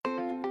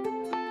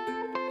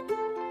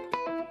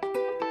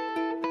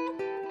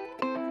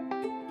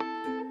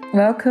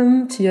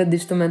Welcome to your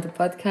Digital Mentor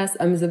podcast.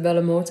 I'm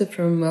Isabella Mota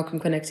from Welcome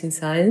Connecting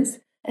Science.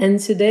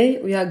 And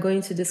today we are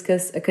going to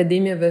discuss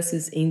academia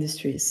versus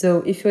industry.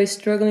 So if you're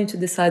struggling to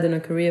decide on a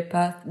career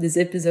path, this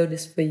episode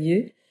is for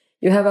you.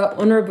 You have our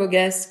honorable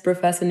guest,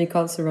 Professor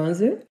Nicole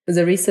Soronzo, who's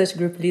a research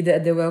group leader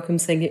at the Wellcome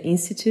Sanger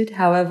Institute,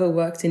 however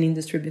worked in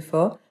industry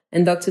before,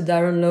 and Dr.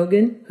 Darren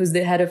Logan, who's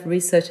the head of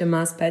research at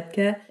Mass Pet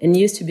Care and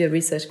used to be a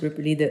research group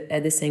leader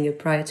at the Sanger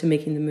prior to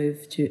making the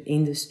move to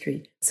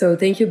industry. So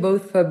thank you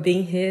both for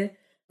being here.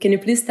 Can you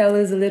please tell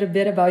us a little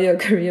bit about your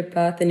career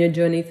path and your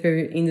journey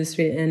through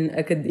industry and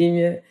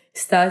academia,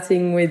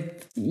 starting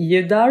with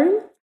you,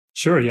 Darren?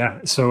 Sure, yeah.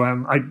 So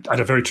I had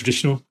a very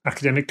traditional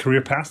academic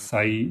career path.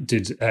 I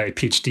did a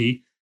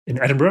PhD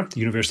in Edinburgh, the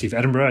University of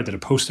Edinburgh. I did a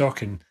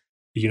postdoc in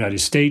the United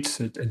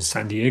States, in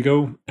San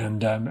Diego,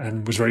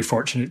 and was very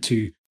fortunate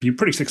to be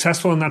pretty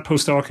successful in that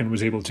postdoc and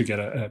was able to get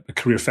a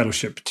career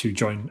fellowship to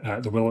join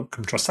the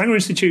Wellcome Trust Sanger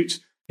Institute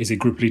as a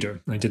group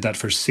leader. I did that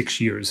for 6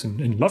 years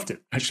and loved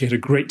it. Actually had a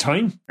great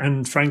time.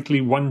 And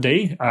frankly, one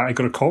day I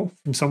got a call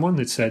from someone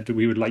that said,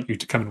 we would like you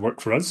to come and work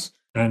for us.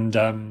 And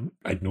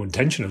I had no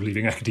intention of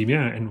leaving academia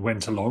and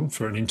went along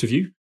for an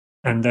interview.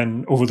 And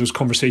then over those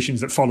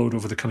conversations that followed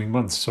over the coming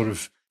months sort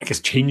of, I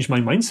guess, changed my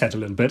mindset a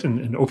little bit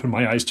and opened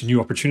my eyes to new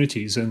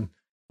opportunities and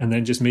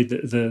then just made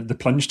the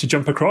plunge to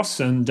jump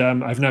across. And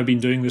I've now been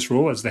doing this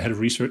role as the head of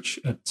research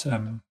at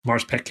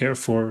Mars Pet Care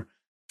for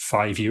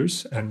 5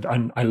 years, and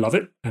I love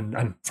it,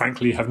 and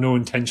frankly have no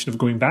intention of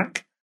going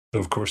back. Though,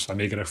 of course, I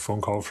may get a phone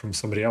call from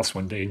somebody else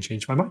one day and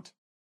change my mind.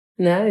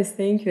 Nice,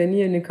 thank you. And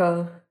you,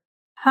 Nicole?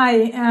 Hi.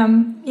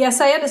 Yes,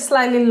 I had a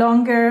slightly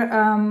longer,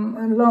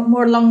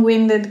 more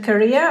long-winded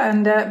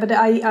career, but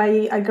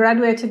I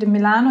graduated in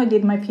Milano. I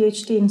did my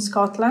PhD in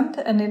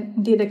Scotland, and I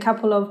did a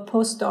couple of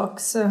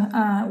postdocs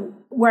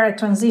where I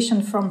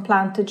transitioned from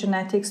plant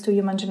genetics to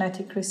human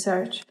genetic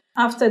research.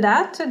 After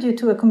that, due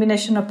to a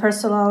combination of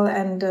personal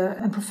and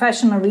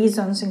professional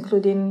reasons,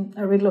 including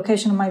a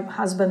relocation of my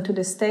husband to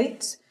the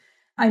States,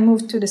 I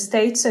moved to the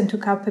States and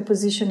took up a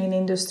position in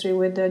industry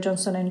with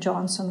Johnson &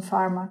 Johnson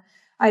Pharma.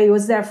 I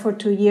was there for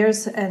 2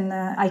 years, and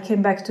I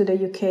came back to the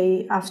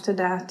UK after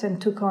that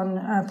and took on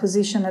a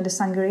position at the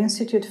Sanger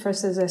Institute,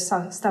 first as a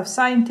staff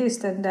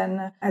scientist and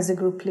then as a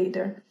group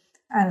leader.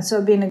 And so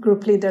I've been a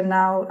group leader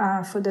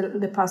now for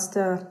the past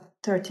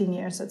 13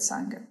 years at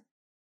Sanger.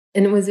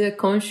 And was it a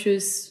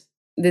conscious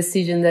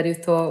decision that you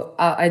thought,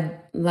 I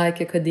like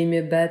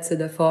academia better, so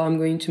therefore I'm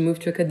going to move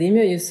to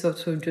academia? You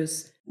sort of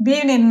just...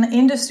 Being in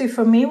industry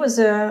for me was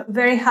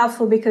very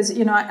helpful because,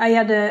 I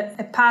had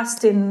a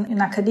past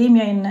in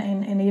academia, in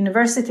a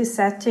university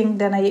setting.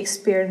 Then I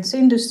experienced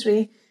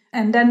industry.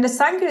 And then the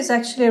Sanger is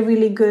actually a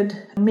really good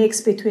mix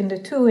between the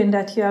two in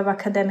that you have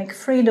academic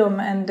freedom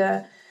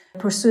and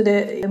pursue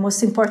the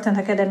most important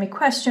academic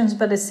questions,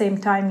 but at the same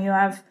time you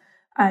have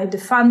the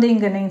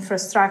funding and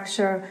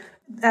infrastructure.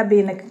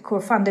 Being a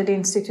core-funded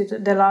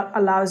institute that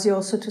allows you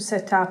also to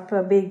set up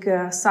big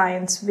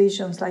science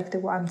visions like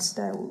the ones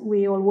that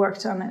we all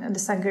worked on at the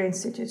Sanger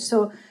Institute.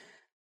 So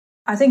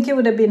I think it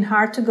would have been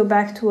hard to go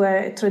back to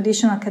a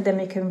traditional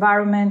academic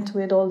environment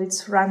with all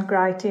its rank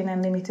writing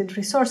and limited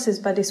resources,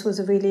 but this was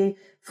really,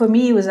 for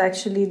me, it was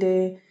actually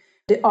the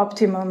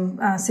optimum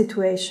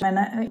situation.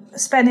 And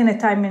spending the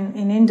time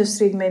in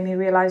industry made me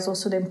realize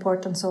also the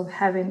importance of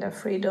having the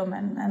freedom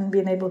and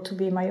being able to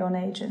be my own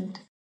agent.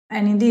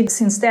 And indeed,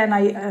 since then,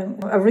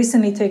 I've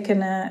recently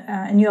taken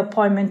a new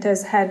appointment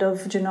as head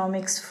of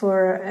genomics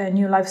for a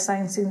new life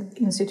science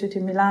institute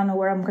in Milano,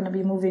 where I'm going to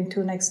be moving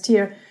to next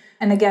year.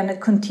 And again,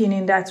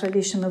 continuing that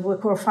tradition of a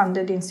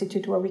core-funded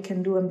institute where we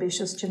can do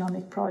ambitious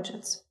genomic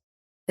projects.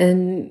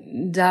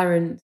 And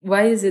Darren,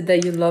 why is it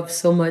that you love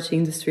so much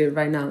industry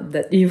right now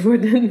that you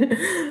wouldn't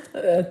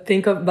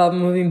think about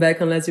moving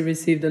back unless you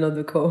received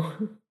another call?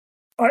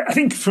 I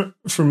think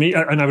for me,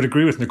 and I would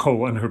agree with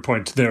Nicole and her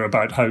point there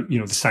about how,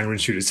 the Sanger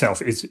Institute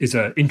itself is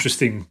a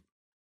interesting,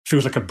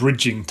 feels like a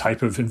bridging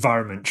type of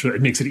environment. So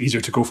it makes it easier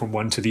to go from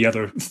one to the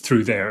other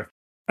through there.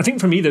 I think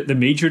for me that the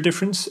major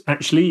difference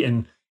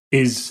actually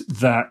is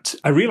that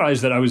I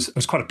realized that I was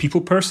quite a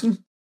people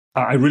person.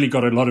 I really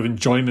got a lot of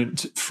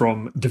enjoyment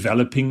from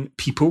developing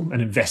people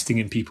and investing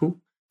in people.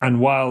 And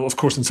while, of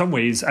course, in some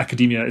ways,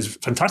 academia is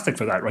fantastic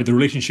for that, right? The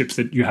relationships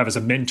that you have as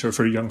a mentor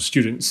for young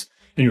students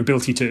and your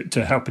ability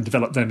to help and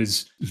develop them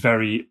is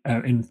very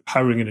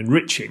empowering and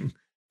enriching.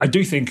 I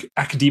do think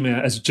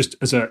academia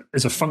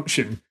as a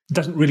function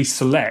doesn't really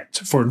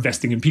select for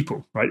investing in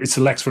people, right? It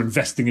selects for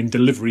investing in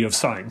delivery of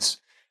science.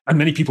 And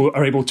many people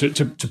are able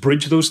to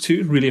bridge those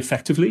two really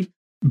effectively.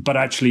 But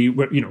actually,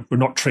 we're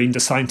not trained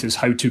as scientists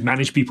how to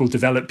manage people,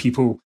 develop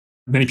people.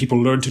 Many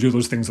people learn to do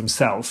those things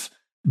themselves.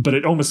 But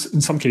it almost,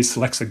 in some cases,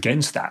 selects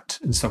against that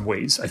in some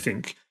ways, I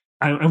think.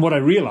 And what I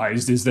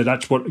realized is that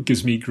that's what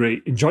gives me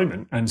great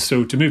enjoyment. And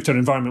so to move to an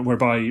environment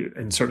whereby,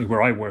 and certainly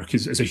where I work,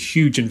 is a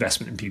huge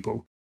investment in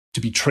people,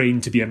 to be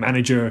trained to be a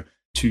manager,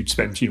 to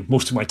spend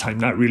most of my time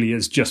now really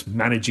is just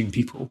managing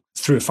people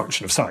through a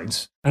function of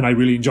science. And I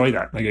really enjoy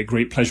that. I get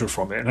great pleasure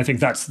from it. And I think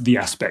that's the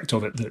aspect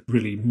of it that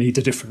really made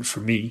a difference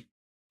for me.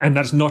 And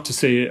that's not to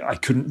say I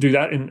couldn't do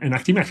that in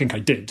academia. I think I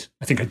did.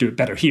 I think I do it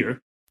better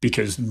here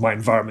because my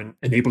environment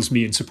enables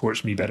me and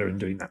supports me better in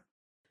doing that.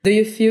 Do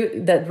you feel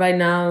that right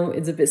now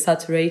it's a bit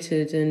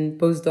saturated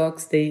and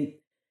postdocs,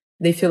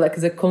 they feel like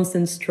it's a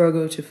constant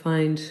struggle to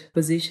find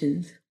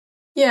positions?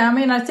 Yeah, I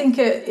mean, I think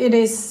it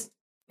is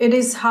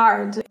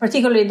hard,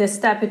 particularly the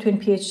step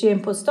between PhD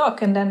and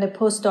postdoc, and then the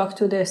postdoc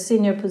to the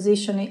senior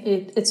position.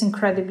 It's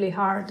incredibly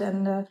hard,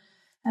 and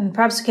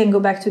perhaps we can go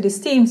back to these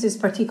themes. It's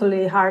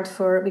particularly hard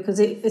because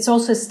it's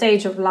also a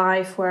stage of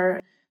life where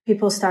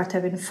people start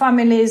having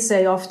families.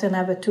 They often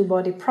have a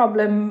two-body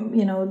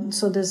problem,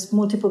 so there's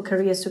multiple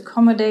careers to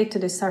accommodate.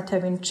 They start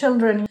having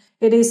children.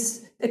 It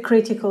is a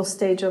critical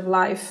stage of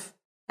life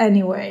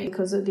anyway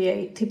because of the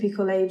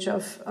atypical age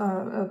of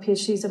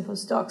PhDs and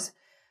postdocs.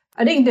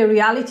 I think the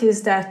reality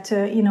is that,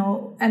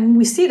 and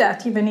we see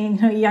that even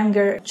in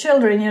younger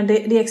children,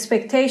 the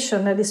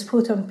expectation that is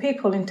put on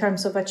people in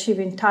terms of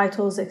achieving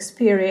titles,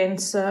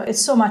 experience,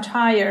 it's so much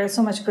higher,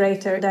 so much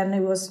greater than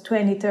it was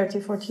 20, 30,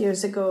 40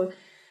 years ago.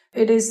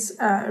 It is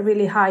a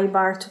really high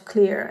bar to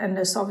clear, and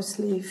there's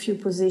obviously few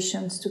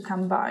positions to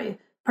come by,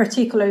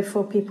 particularly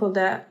for people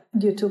that,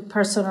 due to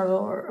personal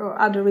or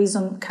other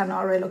reason,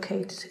 cannot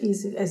relocate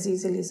as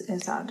easily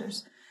as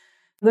others.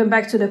 Going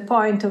back to the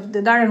point that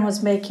Darren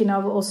was making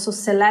of also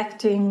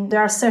selecting,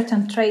 there are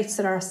certain traits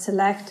that are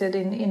selected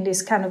in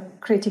this kind of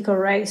critical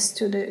race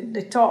to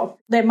the top.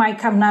 They might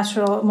come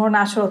more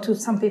natural to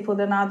some people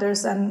than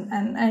others.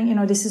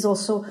 And this is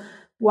also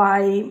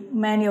why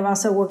many of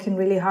us are working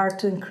really hard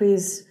to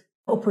increase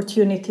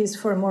opportunities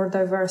for a more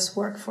diverse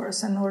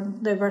workforce and more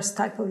diverse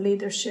type of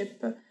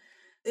leadership.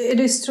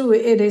 It is true,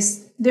 it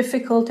is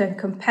difficult and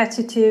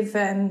competitive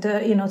and,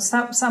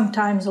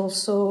 sometimes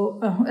also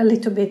a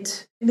little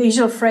bit, the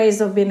usual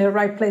phrase of being in the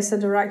right place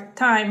at the right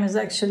time is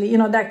actually,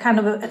 that kind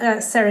of a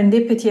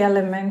serendipity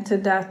element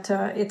that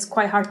it's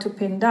quite hard to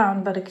pin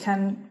down, but it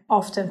can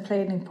often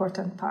play an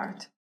important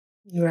part.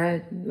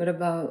 Right. What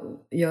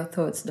about your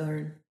thoughts,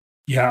 Darren?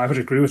 Yeah, I would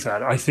agree with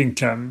that. I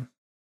think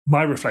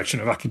my reflection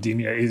of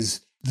academia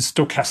is the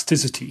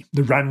stochasticity,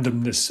 the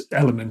randomness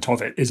element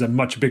of it is a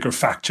much bigger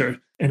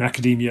factor in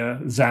academia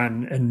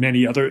than in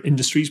many other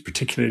industries,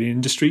 particularly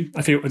industry.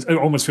 I feel it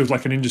almost feels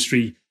like an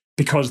industry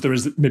because there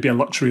is maybe a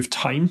luxury of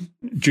time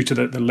due to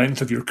the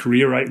length of your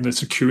career, right, and the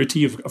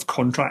security of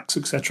contracts,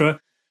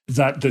 etc.,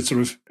 that the sort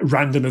of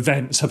random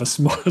events have a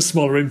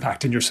smaller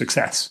impact in your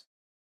success.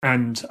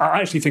 And I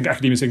actually think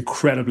academia is an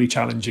incredibly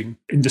challenging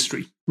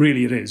industry.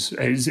 Really, it is.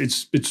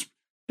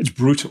 It's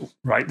brutal,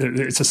 right?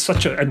 It's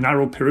such a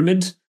narrow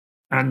pyramid.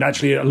 And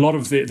actually, a lot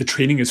of the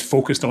training is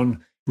focused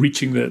on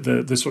reaching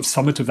the sort of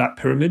summit of that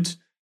pyramid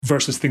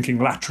versus thinking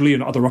laterally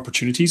and other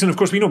opportunities. And of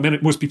course, we know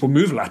most people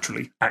move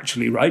laterally,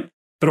 actually, right?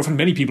 But often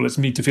many people, it's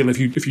made to feel if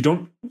you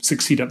don't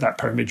succeed at that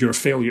pyramid, you're a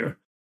failure.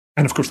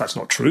 And of course, that's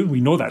not true. We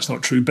know that's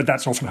not true, but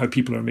that's often how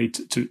people are made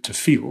to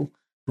feel,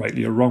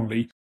 rightly or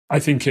wrongly. I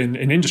think in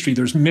industry,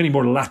 there's many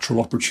more lateral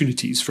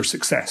opportunities for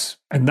success.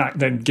 And that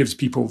then gives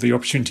people the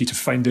opportunity to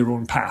find their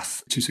own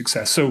path to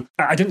success. So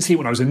I didn't see it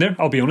when I was in there.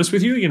 I'll be honest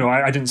with you.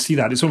 I didn't see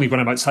that. It's only when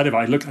I'm outside of it,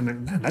 I look and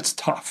then, man, that's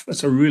tough.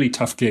 That's a really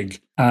tough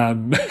gig.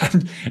 And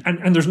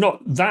there's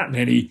not that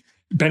many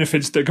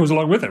benefits that goes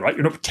along with it, right?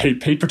 You're not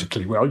paid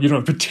particularly well. You don't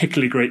have a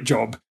particularly great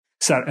job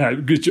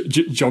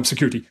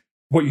security.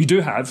 What you do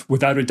have,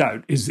 without a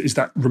doubt, is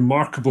that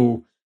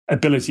remarkable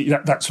ability,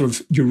 that sort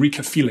of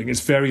eureka feeling is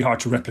very hard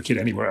to replicate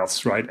anywhere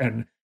else, right?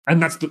 And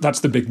that's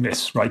the big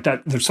miss, right?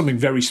 That there's something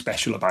very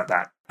special about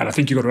that. And I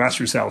think you've got to ask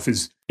yourself,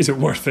 is it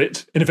worth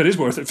it? And if it is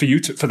worth it for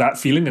you for that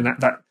feeling and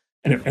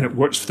it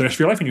works for the rest of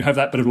your life and you have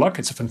that bit of luck,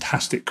 it's a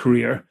fantastic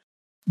career.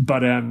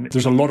 But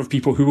there's a lot of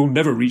people who will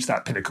never reach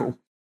that pinnacle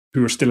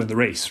who are still in the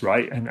race,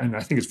 right? And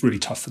I think it's really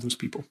tough for those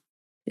people.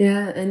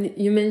 Yeah, and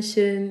you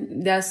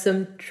mentioned there are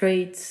some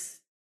traits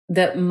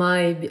that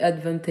might be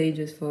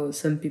advantageous for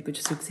some people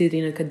to succeed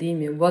in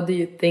academia. What do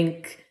you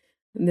think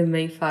the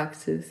main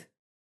factors?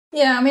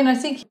 Yeah, I mean, I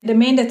think the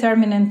main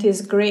determinant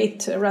is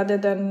grit rather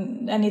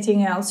than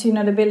anything else. The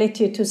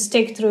ability to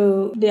stick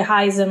through the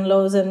highs and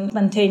lows and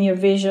maintain your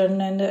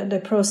vision and the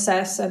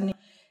process. And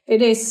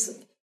it is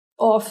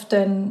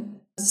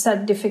often a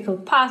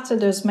difficult path.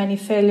 There's many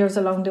failures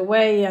along the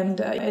way,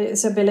 and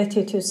it's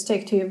ability to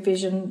stick to your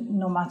vision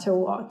no matter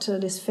what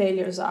these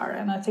failures are.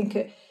 And I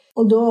think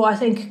although I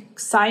think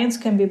science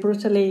can be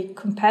brutally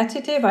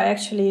competitive, I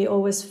actually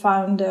always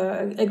found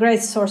a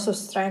great source of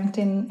strength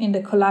in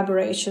the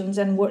collaborations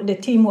and the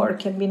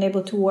teamwork and being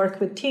able to work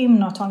with team,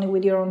 not only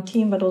with your own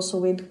team, but also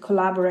with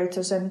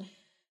collaborators. And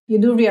you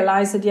do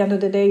realize at the end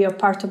of the day, you're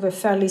part of a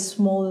fairly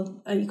small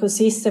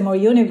ecosystem or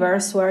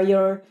universe where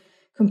your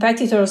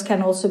competitors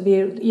can also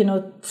be,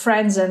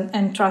 friends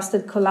and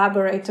trusted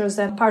collaborators.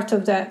 And part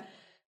of that,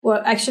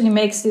 what actually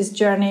makes this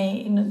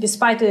journey,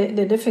 despite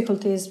the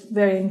difficulties,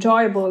 very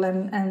enjoyable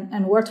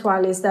and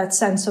worthwhile is that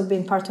sense of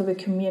being part of a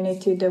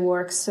community that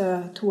works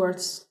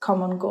towards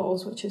common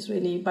goals, which is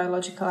really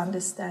biological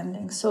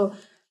understanding. So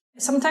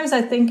Sometimes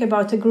I think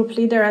about a group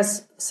leader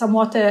as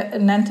somewhat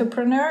an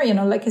entrepreneur,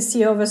 like a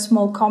CEO of a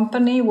small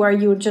company where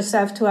you just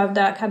have to have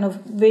that kind of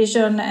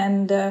vision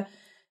and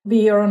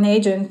be your own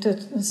agent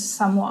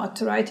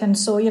somewhat, right? And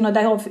so,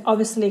 that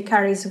obviously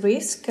carries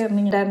risk. I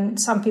mean, then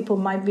some people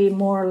might be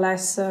more or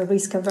less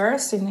risk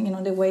averse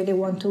in, the way they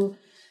want to,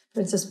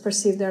 for instance,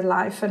 perceive their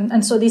life.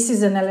 And so this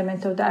is an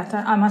element of that.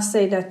 I must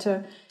say that,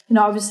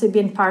 obviously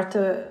being part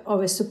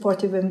of a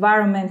supportive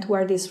environment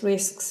where these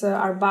risks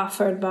are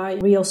buffered by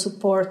real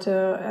support,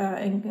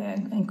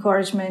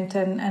 encouragement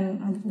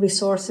and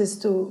resources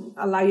to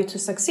allow you to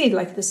succeed,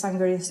 like the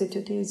Sanger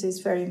Institute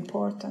is very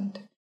important.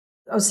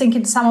 I was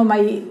thinking some of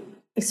my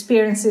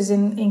experiences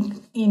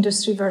in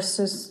industry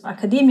versus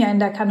academia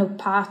and that kind of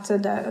path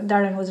that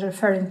Darren was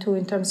referring to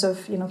in terms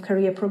of,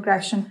 career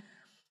progression.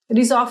 It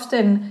is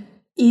often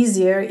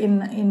easier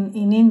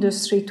in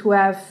industry to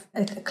have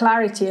a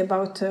clarity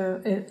about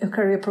a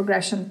career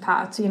progression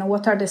path.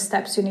 What are the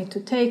steps you need to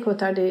take?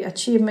 What are the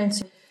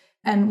achievements?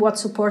 And what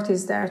support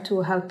is there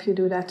to help you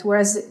do that?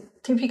 Whereas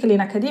typically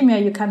in academia,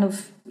 you kind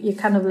of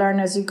learn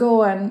as you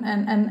go,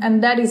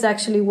 and that is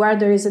actually where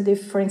there is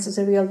for instance,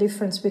 a real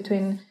difference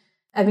between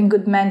having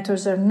good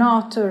mentors or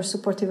not, or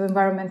supportive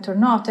environment or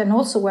not, and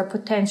also where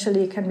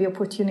potentially it can be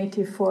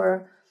opportunity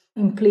for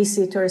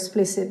implicit or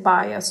explicit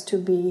bias to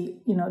be,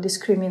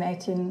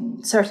 discriminating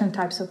certain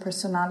types of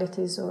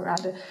personalities or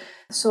other.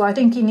 So I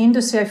think in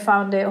industry, I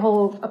found the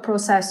whole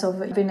process of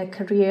having a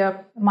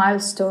career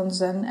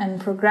milestones and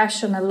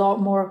progression a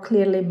lot more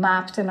clearly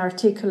mapped and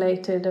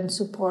articulated and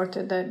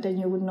supported than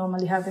you would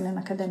normally have in an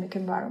academic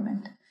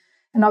environment.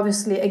 And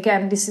obviously,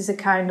 again, this is a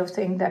kind of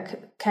thing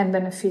that can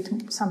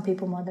benefit some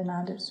people more than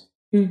others.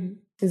 Mm-hmm.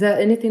 Is there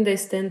anything that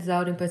stands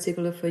out in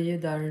particular for you,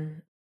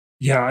 Darren?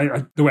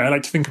 Yeah, the way I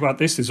like to think about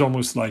this is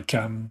almost like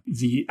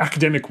the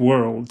academic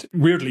world,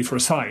 weirdly for a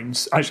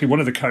science, actually one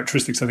of the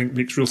characteristics I think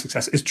makes real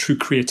success is true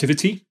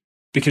creativity,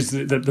 because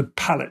the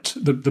palette,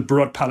 the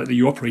broad palette that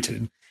you operate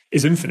in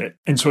is infinite.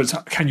 And so it's,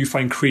 can you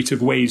find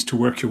creative ways to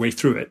work your way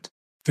through it?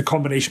 The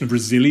combination of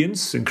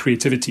resilience and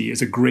creativity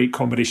is a great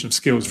combination of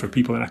skills for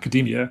people in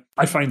academia.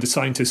 I find the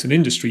scientists in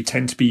industry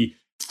tend to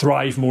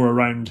thrive more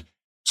around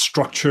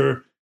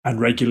structure and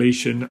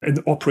regulation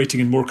and operating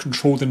in more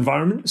controlled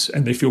environments,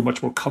 and they feel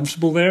much more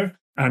comfortable there.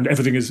 And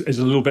everything is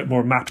a little bit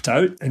more mapped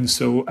out. And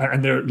so,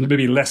 and they're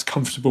maybe less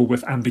comfortable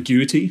with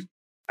ambiguity,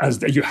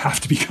 as you have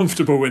to be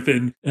comfortable with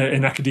in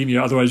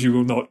academia, otherwise you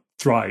will not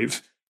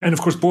thrive. And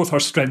of course, both are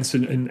strengths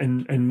and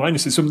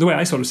minuses. So the way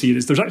I sort of see it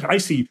is I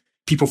see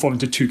people fall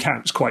into two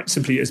camps quite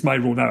simply. As my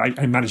role now,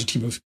 I manage a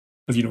team of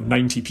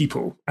 90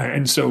 people.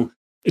 And so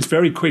it's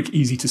very quick,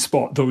 easy to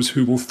spot those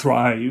who will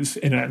thrive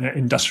in an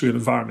industrial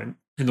environment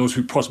and those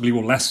who possibly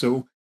will less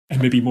so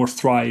and maybe more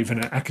thrive in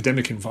an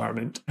academic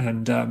environment.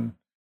 And then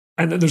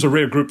there's a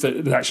rare group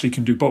that actually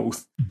can do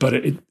both, but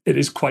it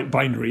is quite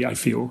binary, I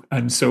feel.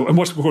 And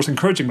what's of course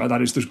encouraging about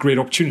that is there's great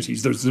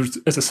opportunities. There's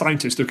as a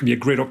scientist, there can be a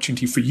great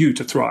opportunity for you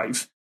to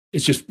thrive.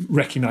 It's just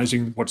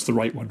recognizing what's the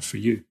right one for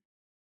you.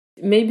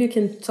 Maybe you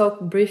can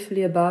talk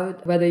briefly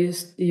about whether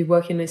you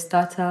work in a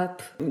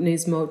startup, in a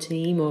small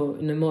team, or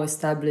in a more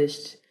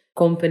established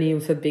company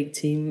with a big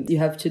team. You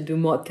have to do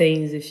more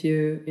things if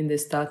you're in the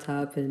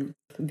startup and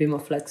be more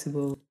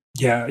flexible.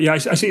 Yeah, I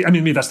see. I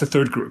mean, maybe that's the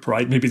third group,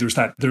 right? Maybe there's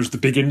the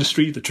big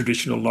industry, the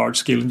traditional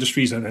large-scale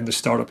industries, and then the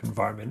startup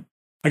environment.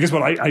 I guess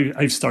what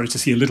I've started to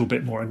see a little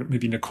bit more, and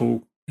maybe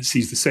Nicole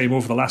sees the same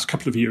over the last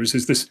couple of years,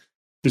 is this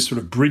sort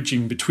of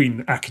bridging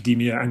between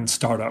academia and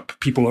startup.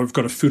 People have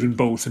got a foot in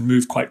both and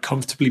move quite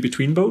comfortably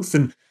between both.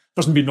 And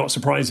doesn't be not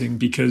surprising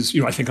because,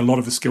 I think a lot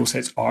of the skill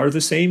sets are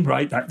the same,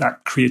 right?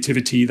 That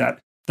creativity,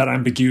 that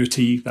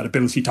ambiguity, that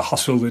ability to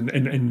hustle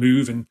and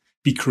move and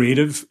be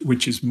creative,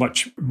 which is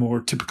much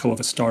more typical of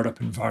a startup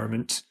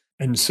environment.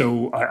 And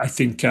so I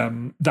think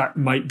that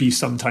might be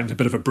sometimes a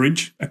bit of a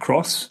bridge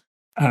across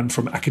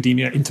from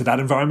academia into that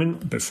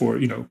environment before,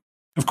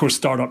 of course,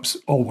 startups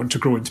all want to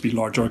grow into be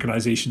large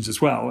organizations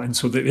as well. And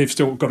so they've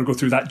still got to go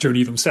through that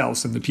journey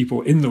themselves, and the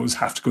people in those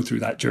have to go through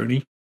that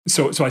journey.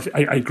 So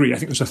I agree. I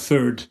think there's a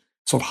third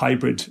sort of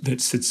hybrid that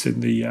sits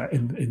in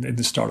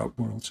the startup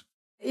world.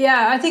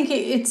 Yeah, I think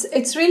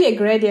it's really a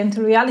gradient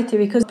in reality,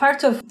 because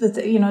part of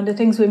the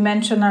things we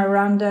mentioned are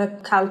around the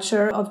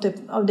culture of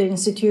the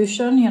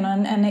institution,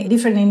 and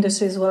different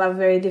industries will have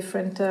very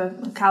different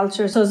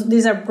cultures. So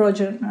these are broad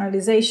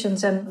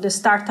generalizations, and the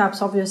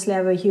startups obviously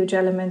have a huge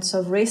elements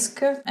of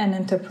risk and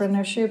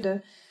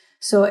entrepreneurship.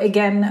 So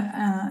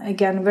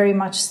again, very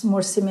much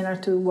more similar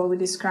to what we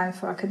described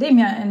for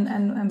academia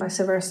and vice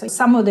versa.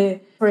 Some of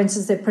for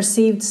instance, the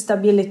perceived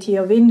stability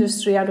of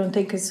industry, I don't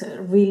think is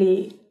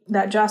really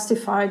that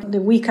justified.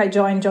 The week I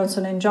joined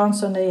Johnson &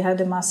 Johnson, they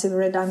had a massive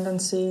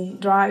redundancy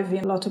drive.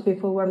 A lot of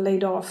people were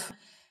laid off.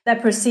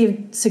 That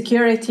perceived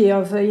security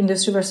of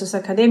industry versus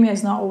academia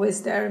is not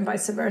always there, and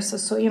vice versa.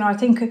 So, I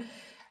think,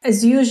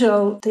 as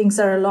usual, things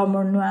are a lot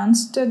more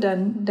nuanced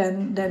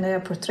than they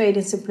are portrayed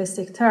in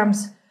simplistic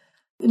terms.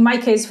 In my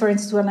case, for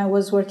instance, when I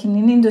was working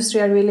in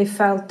industry, I really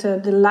felt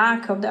the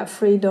lack of that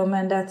freedom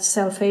and that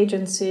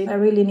self-agency. I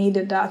really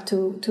needed that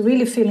to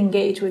really feel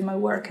engaged with my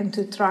work and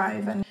to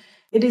thrive. And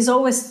it is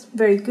always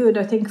very good,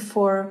 I think,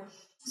 for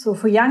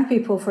young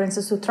people, for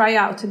instance, to try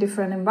out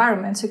different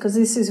environments, because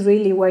this is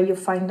really where you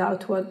find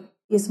out what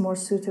is more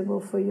suitable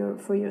for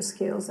your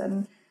skills.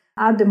 And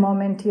at the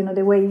moment,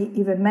 the way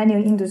even many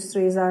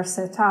industries are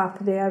set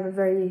up, they have a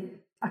very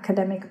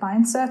academic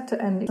mindset,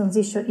 and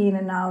transition in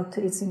and out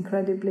is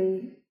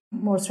incredibly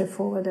more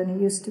straightforward than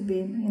it used to be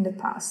in the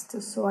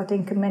past. So I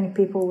think many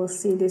people will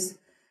see these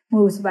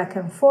moves back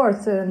and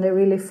forth, and they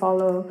really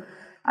follow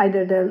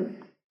either the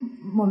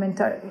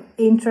momentary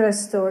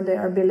interest or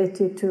their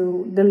ability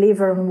to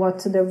deliver on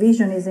what their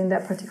vision is in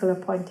that particular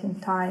point in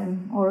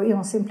time,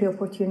 or simply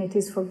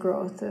opportunities for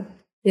growth.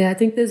 Yeah, I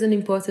think there's an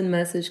important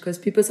message, because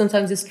people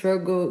sometimes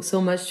struggle so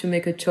much to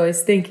make a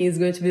choice thinking it's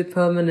going to be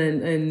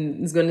permanent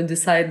and it's going to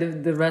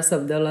decide the rest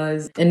of their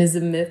lives. And it's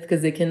a myth,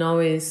 because they can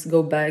always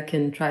go back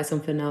and try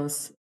something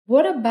else.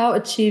 What about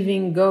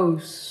achieving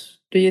goals?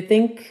 Do you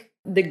think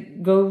the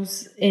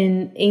goals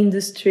in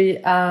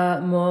industry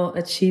are more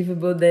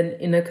achievable than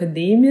in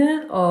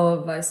academia, or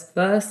vice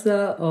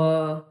versa,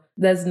 or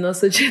there's no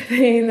such a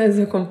thing as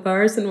a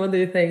comparison? What do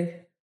you think?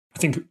 I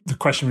think the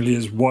question really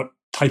is, what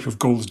type of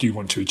goals do you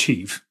want to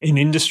achieve? In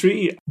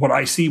industry, what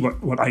I see,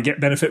 what I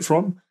get benefit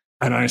from,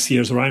 and I see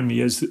as around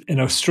me, is in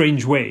a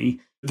strange way,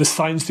 the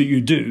science that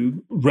you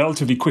do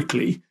relatively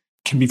quickly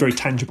can be very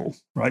tangible,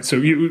 right? So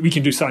we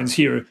can do science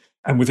here,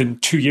 and within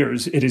 2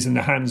 years, it is in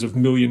the hands of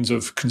millions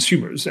of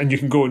consumers. And you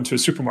can go into a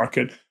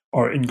supermarket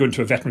or go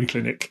into a veterinary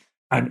clinic,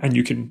 and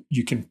you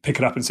can pick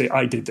it up and say,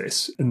 I did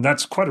this. And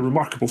that's quite a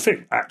remarkable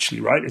thing,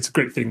 actually, right? It's a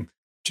great thing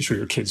to show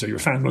your kids or your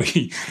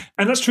family.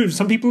 And that's true of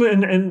some people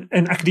in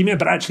academia,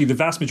 but actually the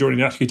vast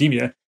majority in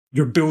academia,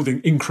 you're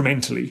building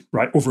incrementally,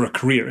 right, over a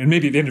career. And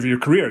maybe at the end of your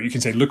career, you can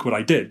say, look what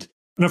I did.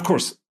 And of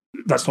course,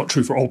 that's not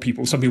true for all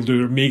people. Some people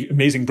do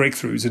amazing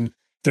breakthroughs and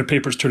their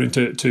papers turn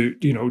into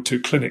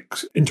to clinic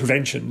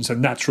interventions,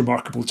 and that's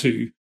remarkable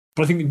too.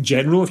 But I think in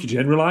general, if you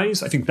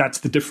generalize, I think that's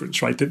the difference,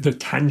 right? The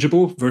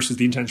tangible versus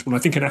the intangible. And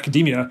I think in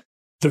academia,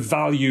 the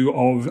value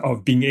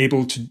of being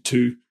able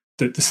to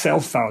the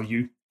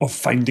self-value of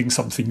finding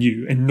something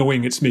new and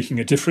knowing it's making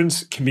a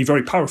difference can be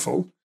very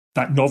powerful,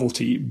 that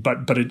novelty,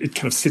 but it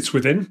kind of sits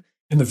within.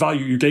 And the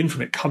value you gain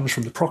from it comes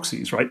from the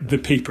proxies, right? The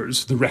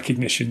papers, the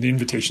recognition, the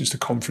invitations to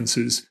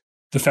conferences,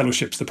 the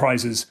fellowships, the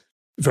prizes,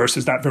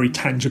 versus that very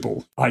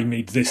tangible, I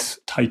made this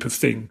type of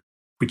thing,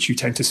 which you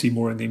tend to see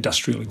more in the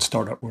industrial and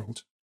startup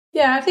world.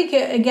 Yeah, I think,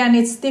 again,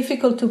 it's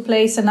difficult to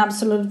place an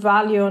absolute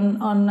value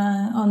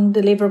on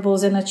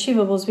deliverables and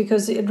achievables,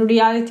 because the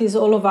reality is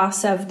all of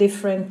us have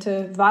different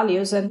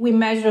values, and we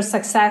measure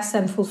success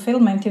and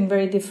fulfillment in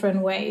very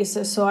different ways.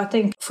 So I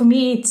think for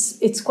me,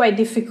 it's quite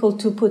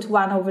difficult to put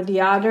one over the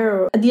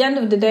other. At the end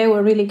of the day,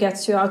 what really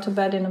gets you out of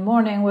bed in the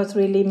morning, what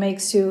really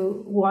makes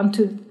you want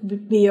to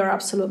be your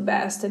absolute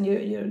best, and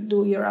you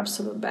do your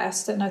absolute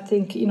best. And I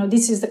think,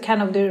 this is the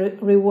kind of the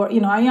reward.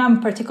 I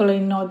am particularly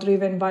not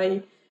driven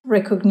by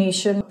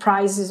recognition,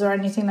 prizes, or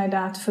anything like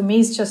that. For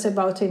me, it's just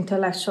about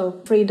intellectual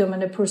freedom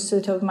and the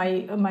pursuit of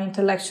my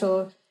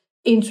intellectual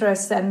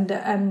interests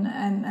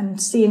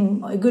and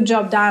seeing a good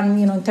job done,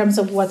 in terms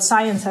of what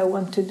science I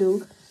want to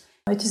do.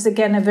 It is,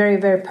 again, a very,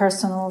 very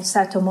personal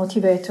set of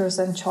motivators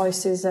and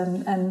choices,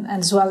 and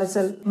as well as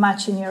a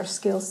matching your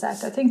skill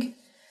set. I think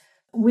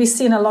we've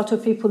seen a lot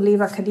of people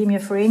leave academia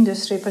for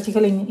industry,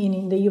 particularly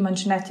in the human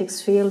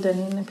genetics field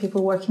and in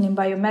people working in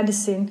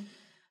biomedicine.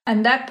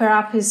 And that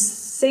perhaps is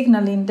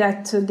signaling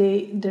that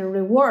the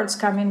rewards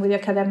coming with the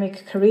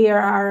academic career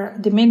are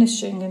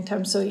diminishing in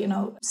terms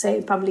of,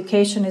 say,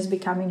 publication is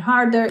becoming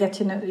harder,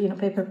 getting a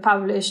paper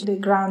published, the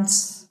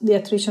grants, the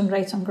attrition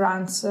rates on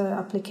grants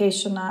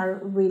application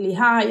are really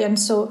high. And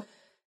so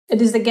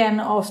it is, again,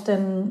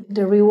 often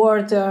the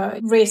reward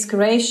risk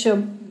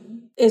ratio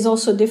is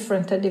also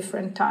different at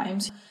different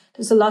times.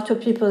 There's a lot of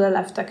people that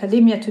left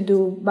academia to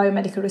do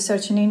biomedical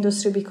research in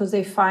industry because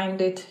they find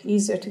it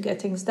easier to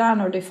get things done,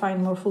 or they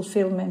find more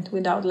fulfillment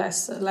without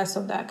less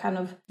of that kind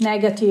of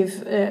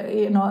negative,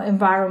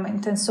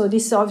 environment. And so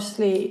this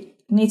obviously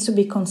needs to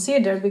be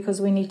considered, because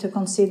we need to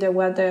consider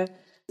whether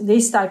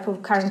this type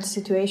of current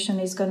situation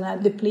is going to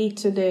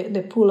deplete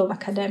the pool of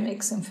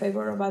academics in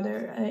favor of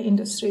other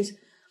industries.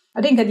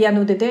 I think at the end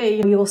of the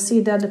day, you will see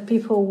that the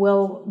people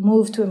will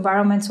move to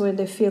environments where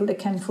they feel they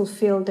can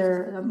fulfill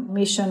their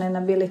mission and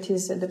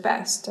abilities at the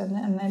best.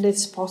 And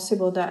it's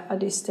possible that at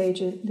this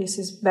stage, this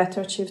is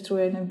better achieved through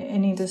an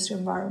industry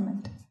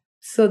environment.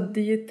 So do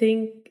you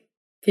think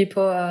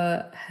people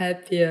are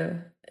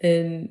happier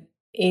in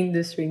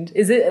industry?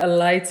 Is it a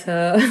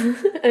lighter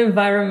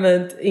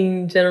environment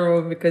in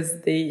general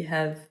because they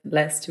have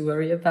less to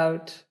worry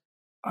about?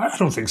 I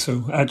don't think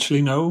so,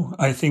 actually, no.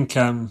 I think...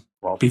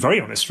 Well, I'll be very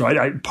honest,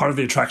 right? Part of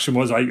the attraction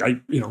was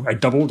I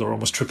doubled or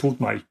almost tripled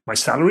my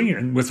salary.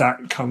 And with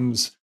that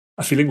comes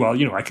a feeling, well,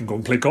 I can go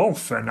and play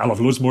golf and I'll have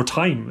loads more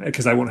time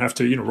because I won't have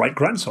to, write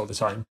grants all the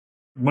time.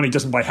 Money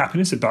doesn't buy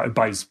happiness.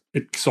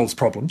 It solves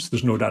problems.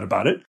 There's no doubt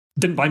about it.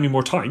 didn't buy me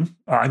more time.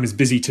 I'm as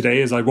busy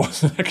today as I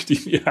was in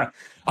academia.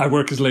 I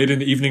work as late in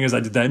the evening as I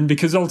did then,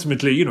 because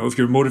ultimately, if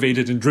you're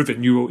motivated and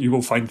driven, you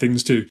will find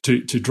things to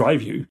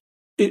drive you.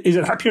 Is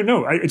it happier?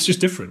 No, it's just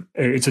different.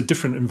 It's a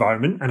different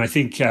environment. And I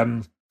think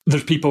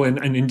there's people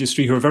in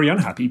industry who are very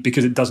unhappy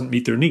because it doesn't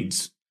meet their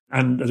needs.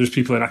 And there's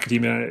people in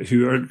academia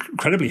who are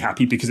incredibly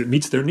happy because it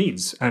meets their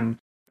needs. And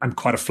I'm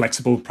quite a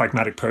flexible,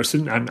 pragmatic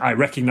person. And I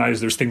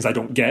recognize there's things I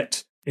don't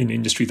get in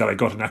industry that I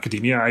got in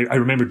academia. I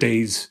remember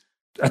days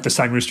at the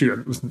Sanger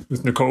Institute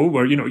with Nicole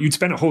where, you'd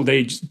spend a whole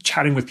day just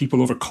chatting with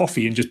people over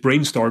coffee and just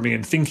brainstorming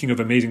and thinking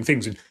of amazing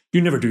things. And you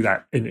never do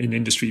that in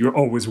industry. You're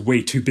always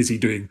way too busy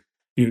doing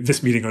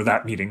this meeting or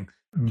that meeting.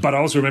 But I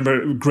also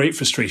remember great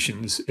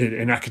frustrations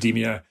in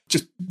academia,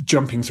 just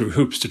jumping through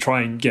hoops to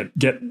try and get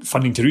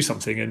funding to do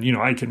something. And,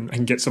 I can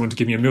get someone to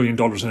give me $1 million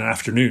in an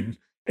afternoon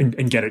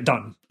and get it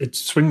done. It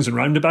swings and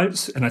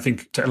roundabouts. And I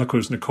think to echo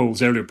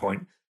Nicole's earlier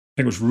point,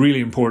 I think what's really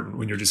important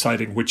when you're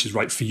deciding which is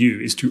right for you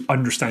is to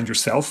understand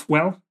yourself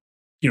well.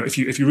 If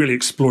you really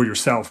explore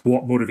yourself,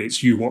 what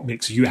motivates you, what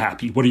makes you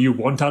happy, what do you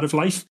want out of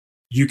life,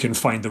 you can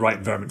find the right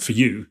environment for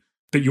you.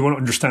 But you won't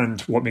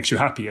understand what makes you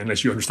happy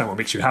unless you understand what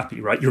makes you happy,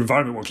 right? Your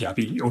environment won't be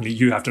happy. Only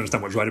you have to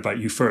understand what's right about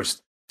you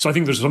first. So I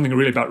think there's something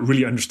really about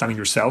really understanding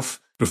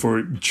yourself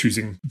before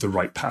choosing the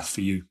right path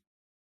for you.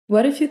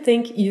 What if you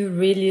think you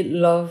really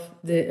love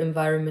the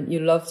environment, you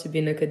love to be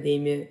in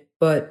academia,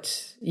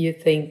 but you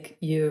think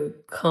you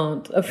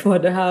can't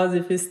afford a house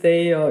if you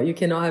stay, or you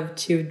cannot have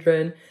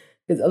children?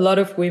 Because a lot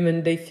of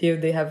women, they feel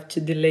they have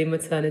to delay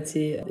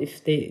maternity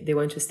if they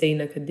want to stay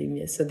in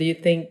academia. So do you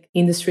think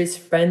industry is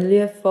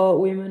friendlier for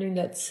women in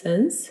that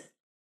sense?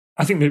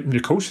 I think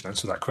Nicole should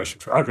answer that question.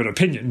 I've got an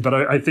opinion, but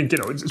I think,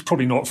 it's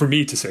probably not for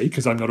me to say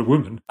because I'm not a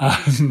woman.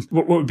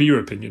 What would be your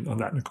opinion on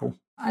that, Nicole?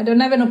 I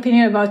don't have an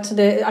opinion about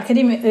the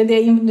the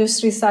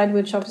industry side,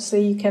 which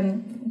obviously you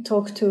can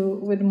talk to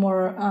with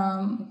more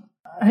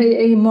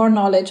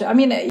knowledge. I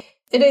mean, it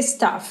is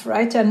tough,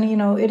 right?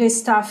 And, it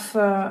is tough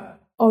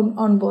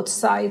on both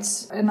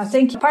sides. And I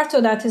think part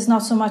of that is not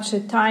so much the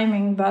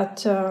timing, but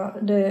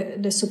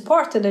the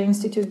support that the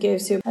Institute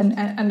gives you.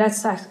 And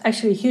that's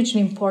actually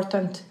hugely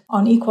important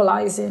on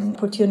equalizing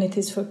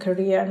opportunities for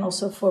career and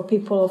also for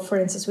people, for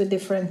instance, with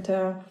different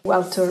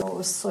wealth or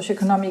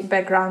socioeconomic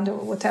background or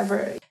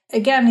whatever.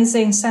 Again, is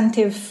the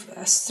incentive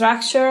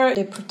structure,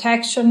 the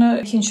protection,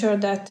 making sure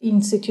that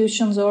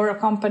institutions or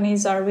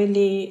companies are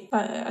really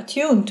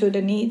attuned to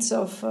the needs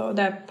of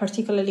that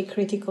particularly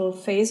critical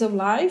phase of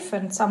life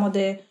and some of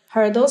the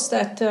hurdles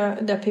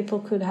that people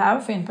could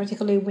have, and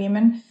particularly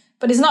women.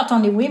 But it's not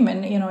only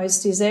women,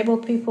 it's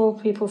disabled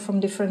people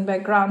from different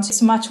backgrounds.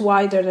 It's much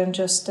wider than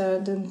just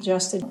a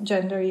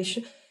gender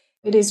issue.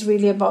 It is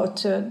really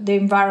about the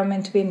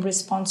environment being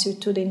responsive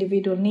to the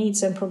individual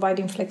needs and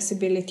providing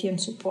flexibility and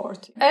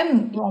support.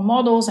 And role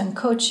models and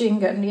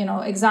coaching and,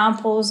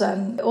 examples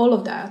and all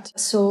of that.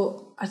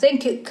 So I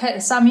think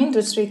some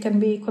industry can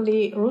be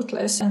equally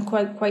ruthless and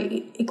quite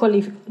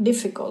equally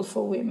difficult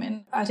for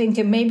women. I think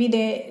maybe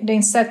the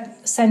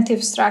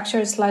incentive structure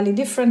is slightly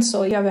different.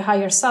 So you have a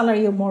higher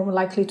salary, you're more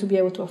likely to be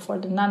able to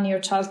afford a nanny or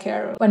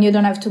childcare. When you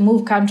don't have to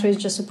move countries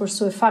just to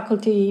pursue a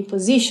faculty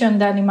position,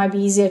 then it might be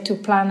easier to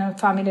plan a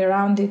family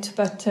around it.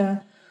 But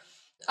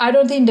I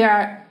don't think there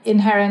are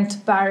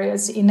inherent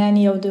barriers in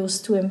any of those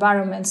two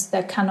environments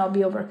that cannot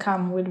be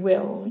overcome with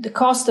will. The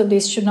cost of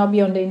this should not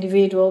be on the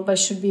individual, but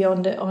should be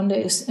on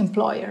the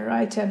employer,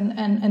 right?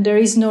 And there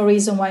is no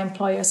reason why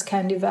employers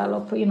can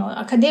develop.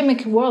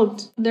 Academic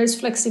world, there's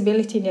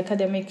flexibility in the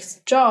academic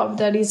job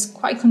that is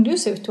quite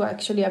conducive to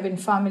actually having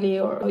family,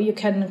 or you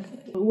can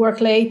work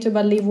late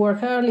but leave work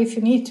early if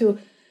you need to.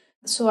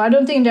 So I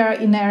don't think there are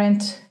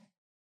inherent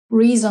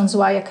reasons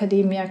why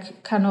academia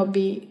cannot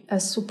be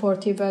as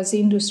supportive as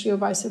industry or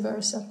vice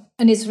versa.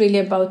 And it's really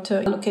about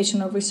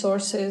allocation of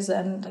resources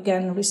and,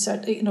 again,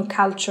 research,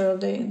 culture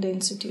of the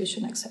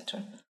institution,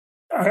 etc.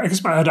 I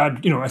guess I'd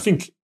add, I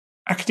think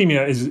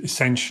academia is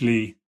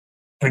essentially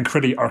an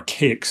incredibly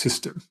archaic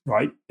system,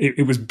 right?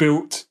 It was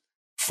built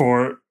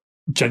for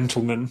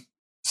gentlemen,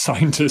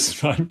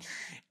 scientists, right?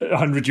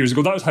 100 years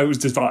ago. That was how it was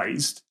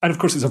devised. And of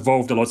course, it's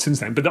evolved a lot since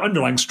then, but the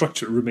underlying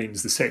structure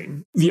remains the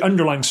same. The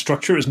underlying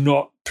structure is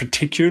not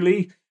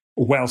particularly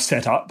well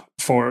set up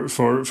for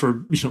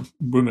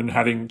women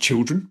having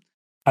children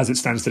as it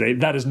stands today.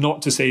 That is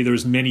not to say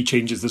there's many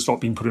changes that's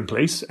not being put in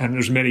place, and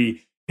there's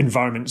many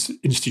environments,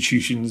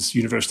 institutions,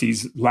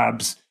 universities,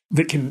 labs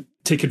that can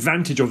take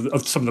advantage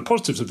of some of the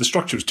positives of the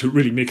structures to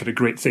really make it a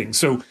great thing.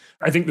 So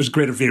I think there's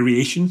greater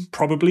variation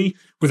probably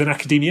within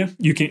academia.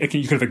 You can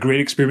have a great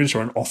experience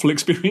or an awful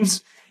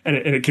experience, and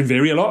it can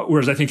vary a lot.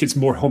 Whereas I think it's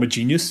more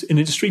homogeneous in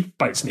industry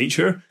by its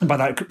nature, and by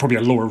that probably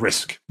a lower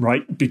risk,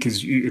 right?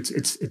 Because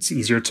it's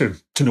easier to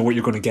know what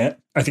you're going to get.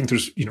 I think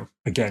there's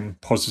again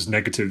positives,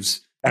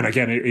 negatives, and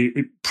again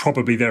it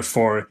probably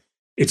therefore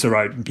it's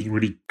around being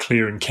really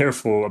clear and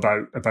careful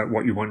about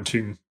what you're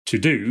wanting to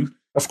do.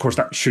 Of course,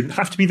 that shouldn't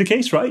have to be the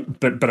case, right?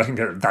 But I think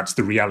that's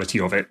the reality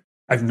of it.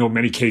 I've known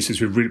many cases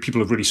where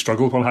people have really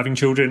struggled while having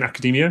children in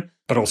academia,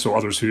 but also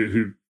others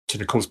who to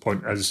Nicole's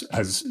point,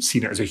 has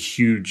seen it as a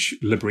huge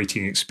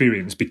liberating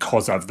experience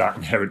because of that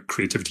inherent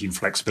creativity and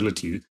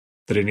flexibility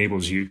that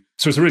enables you.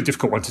 So it's a really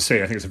difficult one to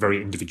say. I think it's a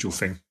very individual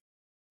thing.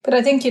 But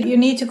I think you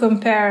need to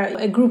compare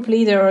a group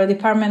leader or a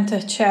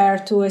department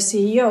chair to a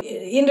CEO.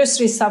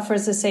 Industry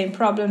suffers the same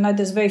problem. Like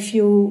there's very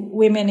few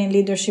women in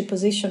leadership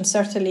positions.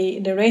 Certainly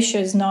the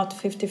ratio is not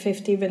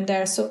 50-50 even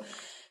there. So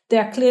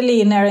there are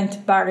clearly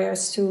inherent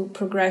barriers to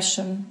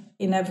progression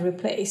in every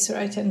place,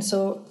 right? And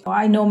so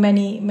I know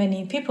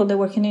many people that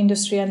work in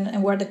industry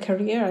and where the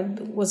career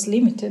was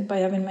limited by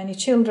having many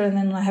children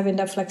and having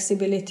that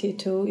flexibility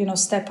to,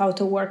 step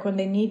out of work when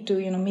they need to,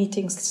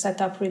 meetings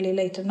set up really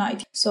late at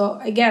night. So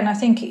again, I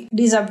think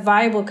these are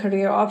viable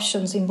career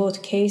options in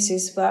both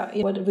cases, but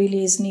what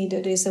really is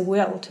needed is a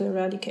will to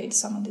eradicate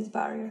some of these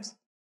barriers.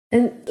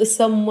 And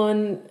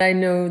someone I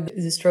know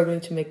is struggling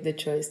to make the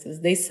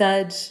choices. They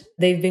said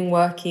they've been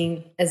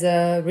working as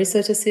a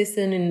research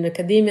assistant in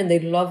academia and they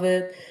love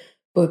it,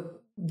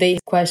 but they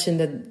question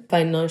the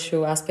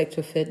financial aspect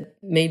of it.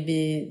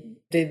 Maybe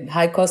the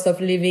high cost of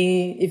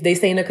living, if they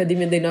stay in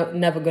academia, they're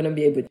never going to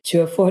be able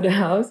to afford a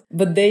house.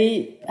 But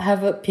they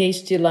have a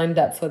PhD lined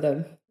up for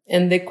them.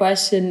 And the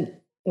question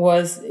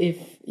was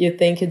if you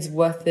think it's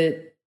worth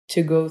it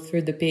to go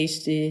through the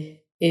PhD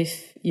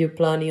if you're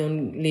planning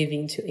on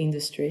leaving to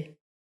industry?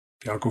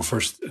 Yeah, I'll go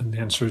first in the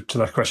answer to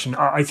that question.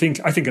 I think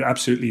it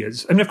absolutely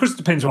is. I mean, of course, it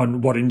depends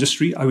on what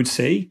industry, I would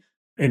say.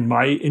 In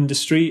my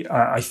industry,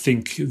 I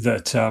think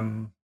that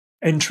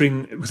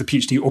entering with a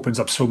PhD opens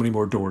up so many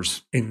more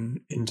doors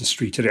in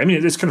industry today. I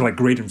mean, it's kind of like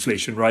great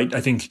inflation, right?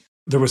 I think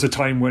there was a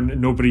time when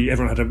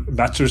everyone had a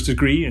bachelor's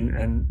degree,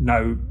 and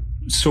now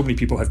so many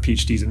people have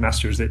PhDs and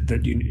masters that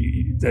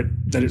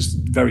it's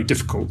very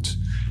difficult,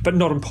 but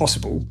not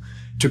impossible,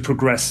 to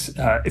progress,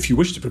 if you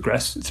wish to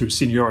progress through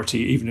seniority,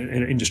 even in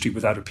an industry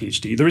without a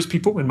PhD. There is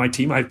people in my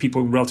team, I have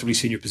people in relatively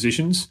senior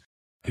positions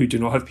who do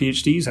not have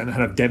PhDs and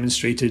have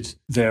demonstrated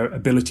their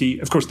ability.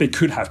 Of course, they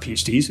could have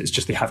PhDs, it's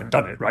just they haven't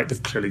done it, right?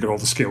 They've clearly got all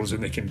the skills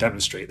and they can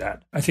demonstrate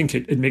that. I think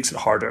it makes it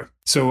harder.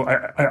 So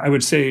I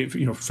would say,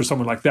 for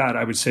someone like that,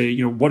 I would say,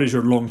 what is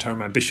your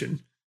long-term ambition?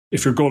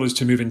 If your goal is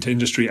to move into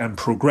industry and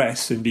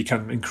progress and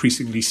become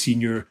increasingly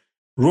senior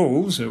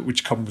roles,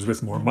 which comes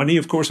with more money,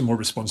 of course, and more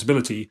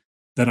responsibility,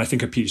 then I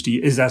think a PhD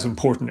is as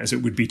important as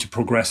it would be to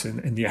progress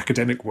in the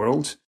academic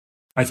world.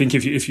 I think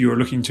if you are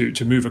looking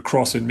to move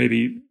across and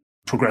maybe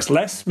progress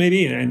less,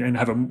 maybe, and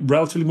have a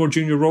relatively more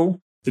junior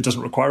role that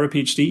doesn't require a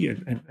PhD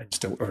and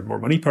still earn more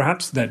money,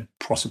 perhaps, then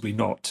possibly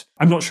not.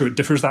 I'm not sure it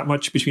differs that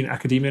much between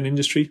academia and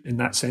industry in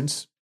that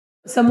sense.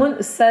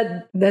 Someone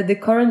said that the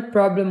current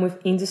problem with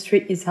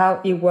industry is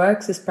how it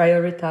works is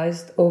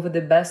prioritized over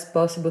the best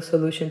possible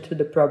solution to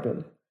the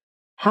problem.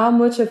 How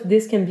much of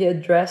this can be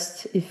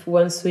addressed if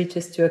one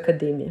switches to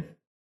academia?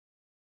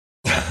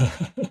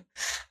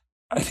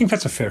 I think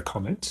that's a fair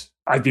comment.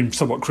 I've been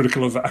somewhat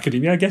critical of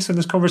academia, I guess, in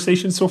this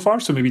conversation so far.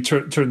 So maybe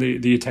turn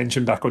the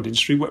attention back on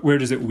industry. Where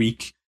does it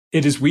weak?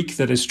 It is weak,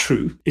 that is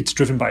true. It's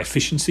driven by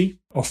efficiency,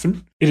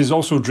 often. It is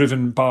also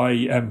driven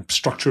by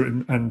structure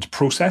and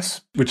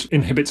process, which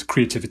inhibits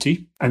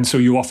creativity. And so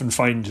you often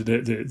find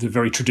the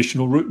very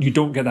traditional route. You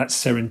don't get that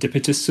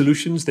serendipitous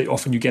solutions that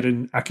often you get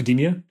in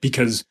academia,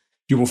 because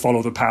you will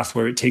follow the path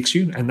where it takes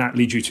you, and that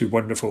leads you to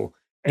wonderful,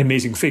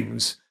 amazing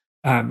things,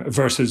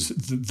 versus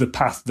the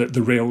path that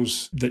the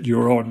rails that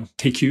you're on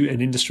take you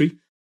in industry.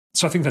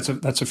 So I think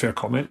that's a fair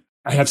comment.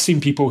 I have seen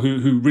people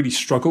who really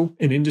struggle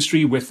in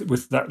industry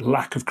with that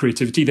lack of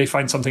creativity. They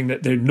find something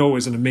that they know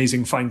is an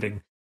amazing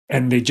finding,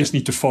 and they just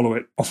need to follow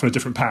it off on a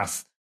different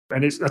path.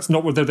 And that's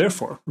not what they're there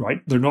for,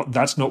 right?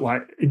 That's not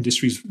what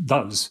industries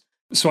does.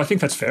 So I think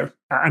that's fair.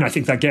 And I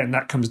think that, again,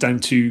 that comes down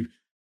to,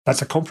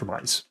 that's a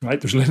compromise,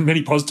 right? There's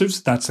many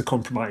positives. That's a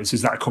compromise.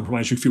 Is that a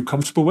compromise you feel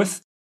comfortable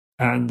with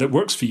and that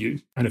works for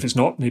you? And if it's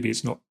not, maybe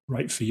it's not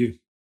right for you.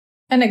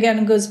 And again,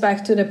 it goes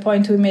back to the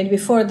point we made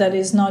before, that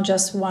is not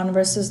just one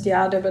versus the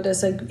other, but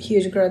there's a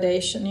huge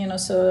gradation,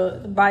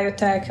 so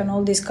biotech and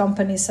all these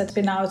companies that have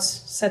been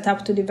set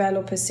up to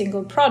develop a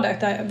single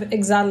product,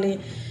 exactly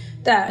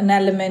that, an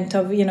element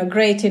of,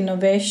 great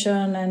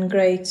innovation and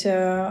great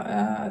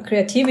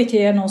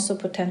creativity, and also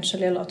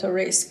potentially a lot of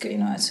risk,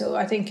 So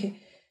I think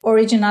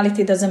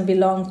originality doesn't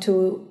belong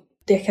to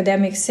the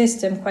academic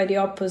system, quite the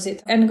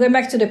opposite. And going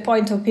back to the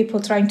point of people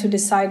trying to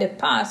decide a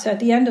path,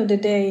 at the end of the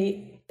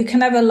day, you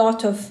can have a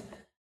lot of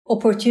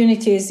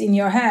opportunities in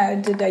your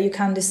head that you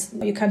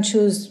can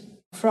choose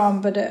from,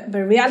 but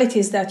the reality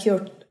is that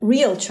your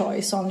real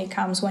choice only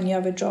comes when you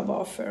have a job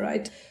offer,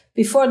 right?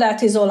 Before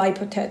that is all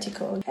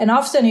hypothetical. And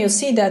often you'll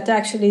see that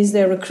actually is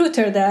the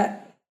recruiter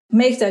that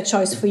makes that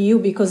choice for you,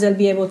 because they'll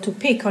be able to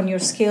pick on your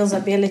skills,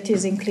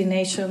 abilities,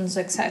 inclinations,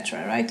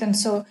 etc., right? And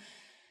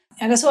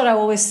that's what I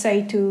always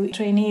say to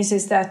trainees,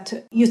 is that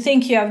you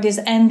think you have these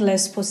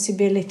endless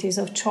possibilities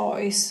of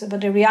choice,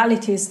 but the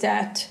reality is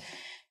that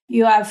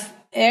you have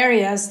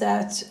areas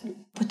that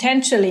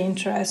potentially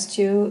interest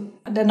you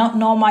that not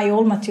might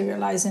all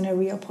materialize in a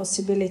real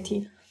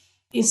possibility.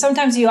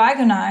 Sometimes you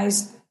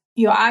agonize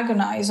you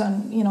agonize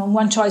on,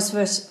 one choice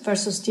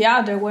versus the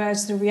other,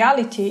 whereas the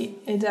reality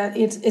is that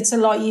it's a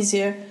lot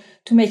easier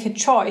to make a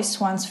choice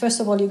once,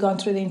 first of all, you've gone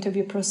through the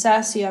interview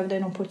process, you have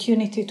an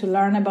opportunity to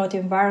learn about the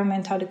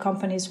environment, how the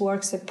companies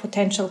works, the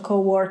potential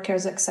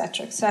co-workers,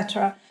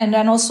 etc. And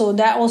then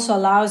that also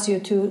allows you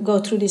to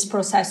go through this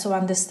process of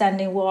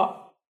understanding what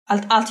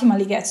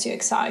ultimately gets you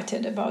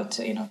excited about,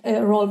 a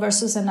role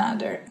versus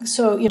another.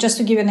 So just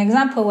to give you an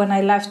example, when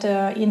I left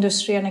the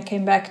industry and I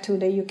came back to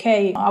the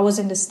UK, I was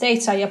in the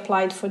States. I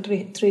applied for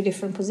three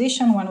different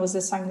positions. One was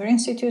the Sanger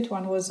Institute,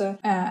 one was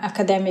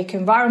academic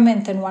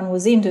environment, and one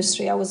was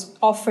industry. I was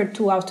offered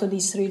 2 out of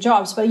these 3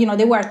 jobs, but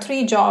there were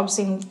 3 jobs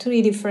in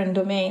 3 different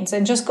domains.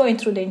 And just going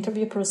through the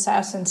interview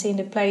process and seeing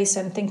the place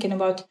and thinking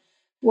about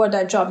what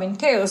that job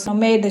entails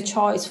made the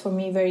choice for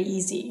me very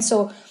easy.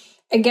 So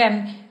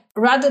again,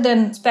 rather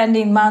than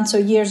spending months or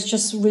years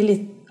just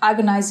really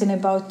agonizing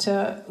about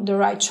the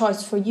right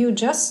choice for you,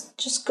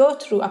 just go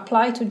through,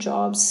 apply to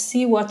jobs,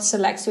 see what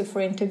selects you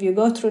for interview,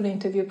 go through the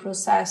interview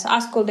process,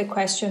 ask all the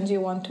questions you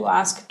want to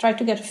ask, try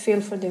to get a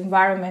feel for the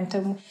environment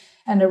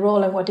and the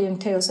role and what it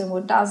entails and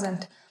what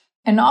doesn't.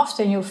 And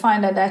often you'll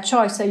find that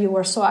choice that you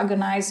were so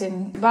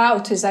agonizing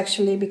about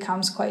actually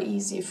becomes quite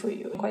easy for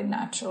you, quite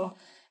natural.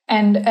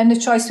 And the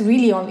choice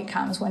really only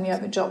comes when you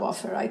have a job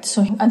offer, right?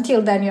 So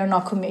until then, you're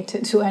not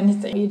committed to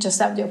anything. You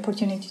just have the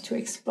opportunity to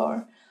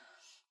explore.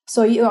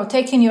 So,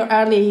 taking your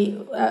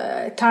early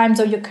times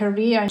of your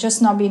career and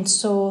just not being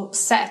so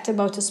set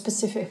about a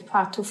specific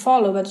path to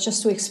follow, but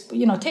just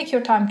to, take your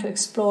time to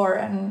explore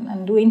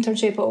and do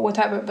internship or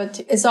whatever.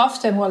 But it's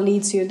often what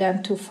leads you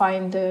then to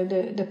find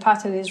the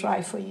path that is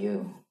right for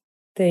you.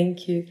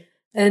 Thank you.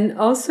 And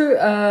also,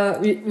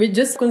 we're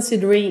just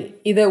considering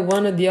either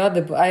one or the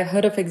other, but I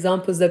heard of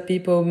examples that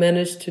people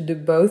managed to do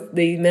both.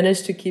 They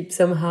managed to keep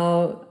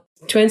somehow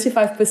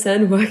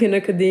 25% work in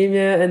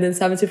academia and then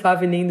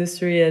 75% in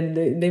industry.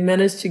 And they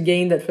managed to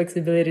gain that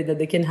flexibility that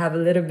they can have a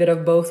little bit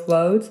of both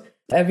worlds.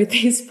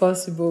 Everything is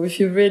possible. If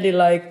you really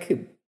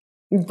like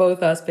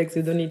both aspects,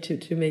 you don't need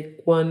to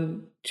make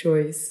one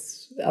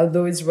choice,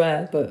 although it's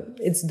rare, but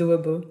it's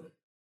doable.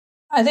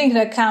 I think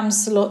that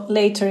comes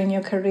later in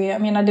your career. I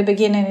mean, at the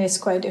beginning, it's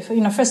quite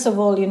different. First of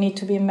all, you need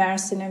to be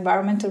immersed in the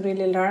environment to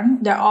really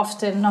learn. There are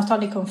often not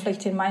only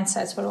conflicting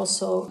mindsets, but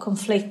also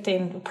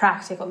conflicting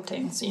practical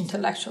things,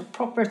 intellectual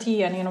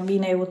property, and,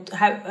 being able to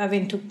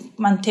having to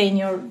maintain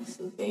your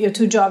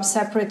 2 jobs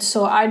separate.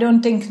 So I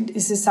don't think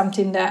this is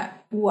something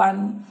that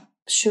one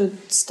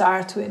should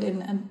start with in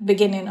the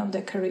beginning of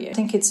their career. I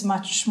think it's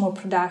much more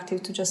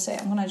productive to just say,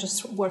 I'm going to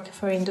just work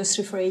for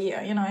industry for a year,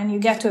 and you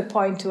get to a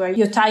point where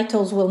your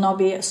titles will not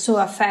be so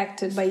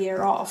affected by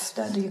year off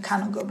that you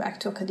cannot go back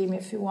to academia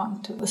if you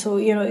want to. So,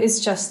 it's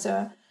just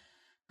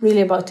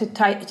really about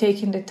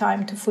taking the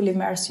time to fully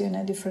immerse you in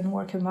a different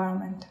work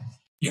environment.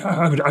 Yeah,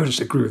 I would just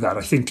agree with that.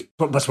 I think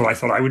that's what I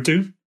thought I would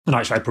do. And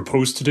actually, I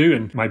proposed to do,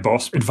 and my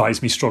boss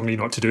advised me strongly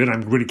not to do it.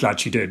 I'm really glad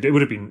she did. It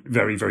would have been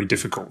very, very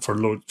difficult for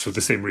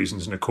the same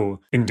reasons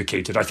Nicole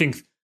indicated. I think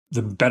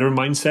the better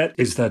mindset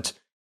is that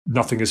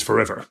nothing is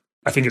forever.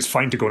 I think it's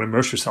fine to go and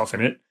immerse yourself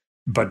in it,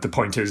 but the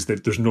point is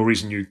that there's no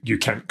reason you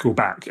can't go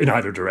back in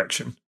either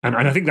direction. And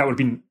I think that would have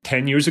been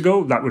 10 years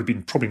ago. That would have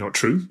been probably not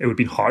true. It would have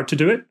been hard to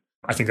do it.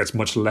 I think that's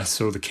much less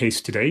so the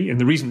case today. And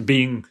the reason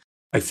being,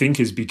 I think,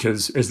 is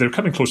because as they're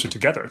coming closer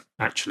together,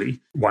 actually,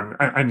 one.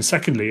 And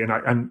secondly,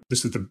 and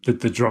this is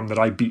the drum that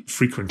I beat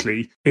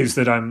frequently, is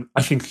that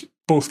I think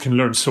both can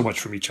learn so much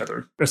from each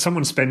other. As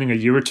someone spending a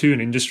year or 2 in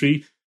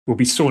industry will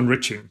be so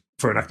enriching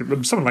for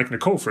someone like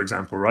Nicole, for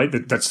example, right?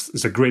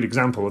 That's a great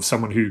example of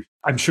someone who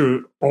I'm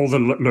sure all the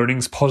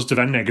learnings, positive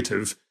and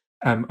negative,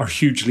 are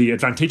hugely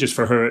advantageous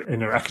for her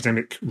in her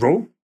academic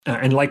role.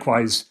 And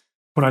likewise,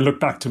 when I look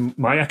back to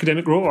my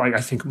academic role, I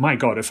think, my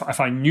God, if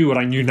I knew what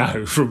I knew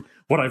now from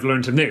what I've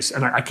learned in this,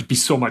 and I could be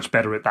so much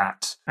better at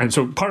that. And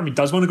so part of me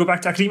does want to go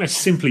back to academia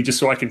simply just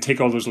so I can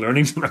take all those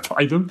learnings and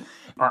apply them.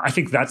 I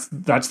think that's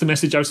the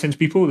message I would send to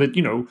people, that,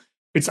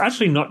 it's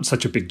actually not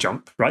such a big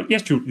jump, right?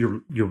 Yes,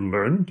 you'll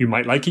learn. You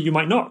might like it, you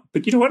might not.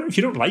 But you know what? If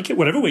you don't like it,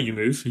 whatever way you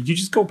move, you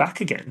just go back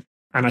again.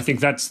 And I think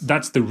that's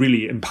the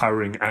really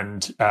empowering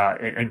and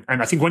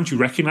I think once you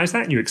recognize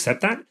that and you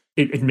accept that,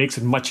 it makes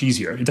it much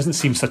easier. It doesn't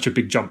seem such a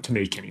big jump to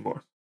make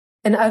anymore.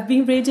 And I've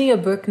been reading a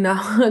book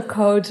now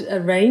called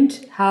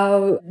Range,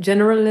 How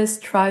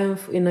Generalists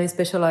Triumph in a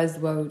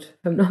Specialized World,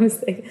 if I'm not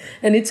mistaken.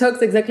 And it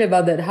talks exactly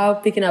about that, how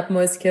picking up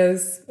more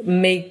skills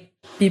make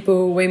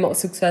people way more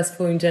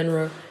successful in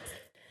general.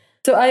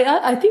 So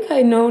I think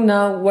I know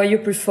now what you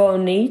prefer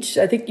on each.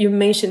 I think you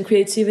mentioned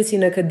creativity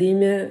in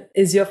academia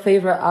is your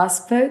favorite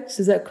aspect.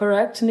 Is that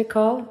correct,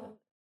 Nicole?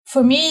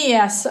 For me,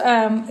 yes.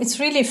 It's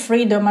really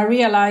freedom. I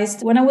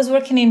realized when I was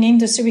working in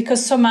industry,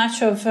 because so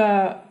much of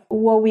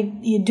what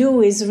you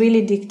do is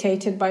really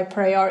dictated by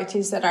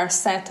priorities that are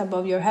set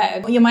above your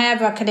head. You might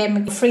have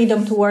academic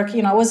freedom to work.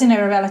 I was in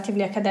a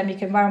relatively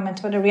academic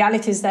environment, but the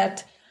reality is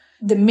that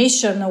the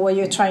mission of what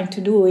you're trying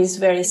to do is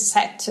very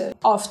set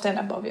often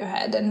above your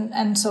head.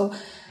 And so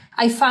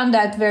I found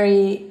that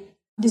very,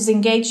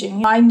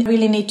 disengaging. I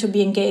really need to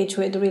be engaged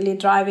with really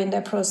driving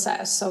the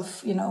process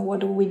of, what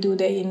do we do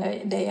day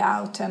in, day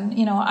out. And,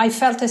 I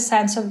felt a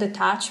sense of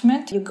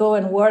detachment. You go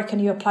and work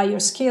and you apply your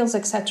skills,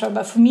 etc.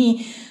 But for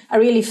me, I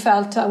really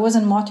felt I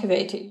wasn't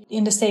motivated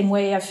in the same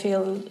way I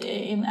feel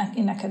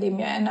in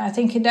academia. And I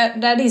think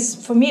that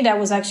is, for me, that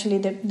was actually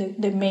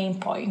the main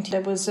point.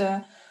 There was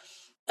a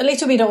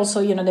little bit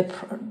also,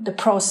 the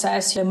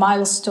process, the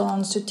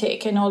milestones to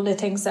take and all the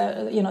things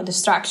that, the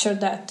structure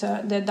that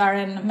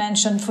Darren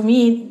mentioned. For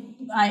me,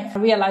 I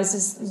realize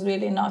this is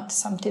really not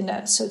something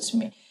that suits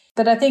me.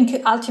 But I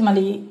think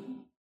ultimately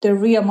the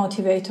real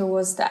motivator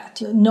was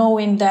that,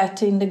 knowing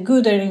that in the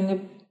good and in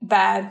the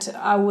bad,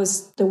 I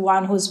was the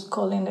one who's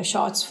calling the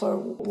shots for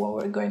what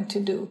we're going to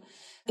do.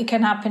 It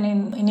can happen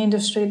in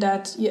industry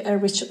that a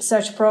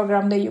research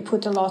program that you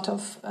put a lot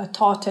of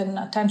thought and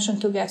attention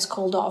to gets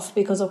called off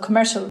because of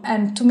commercial.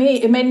 And to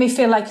me, it made me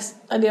feel like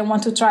I didn't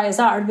want to try as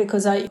hard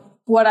because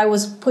what I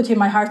was putting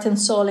my heart and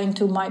soul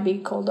into might be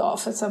called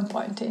off at some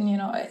point. And,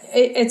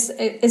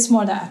 it's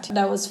more that.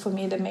 That was for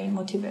me the main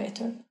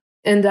motivator.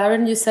 And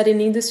Darren, you said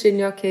in industry, in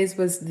your case,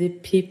 was the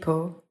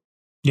people.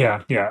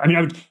 Yeah. I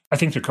mean, I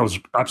think Nicole's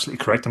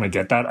absolutely correct, and I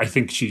get that. I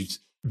think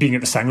being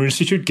at the Sanger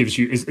Institute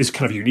is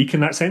kind of unique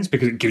in that sense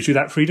because it gives you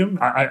that freedom.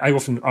 I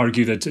often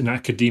argue that in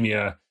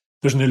academia,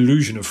 there's an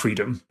illusion of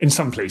freedom in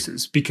some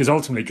places because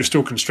ultimately you're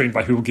still constrained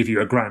by who will give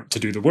you a grant to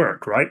do the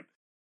work, right?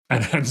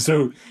 And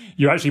so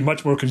you're actually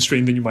much more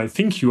constrained than you might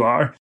think you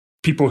are.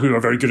 People who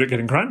are very good at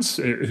getting grants,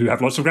 who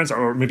have lots of grants,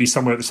 or maybe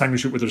somewhere at the Sanger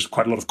Institute where there's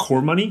quite a lot of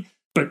core money.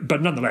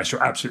 But nonetheless,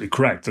 you're absolutely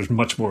correct. There's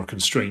much more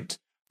constraint.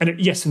 And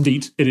yes,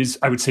 indeed, it is.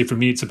 I would say for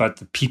me, it's about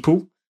the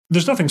people.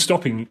 There's nothing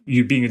stopping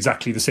you being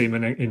exactly the same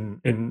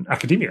in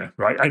academia,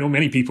 right? I know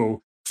many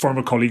people,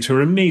 former colleagues, who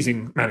are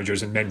amazing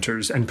managers and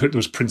mentors and put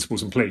those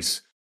principles in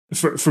place.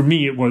 For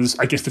me, it was,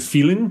 I guess, the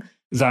feeling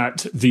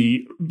that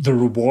the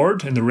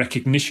reward and the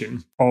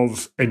recognition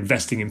of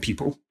investing in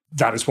people,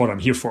 that is what I'm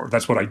here for.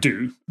 That's what I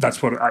do.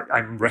 That's what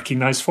I'm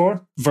recognized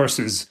for,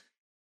 versus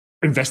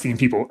investing in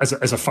people as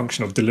a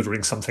function of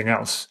delivering something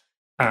else.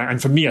 And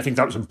for me, I think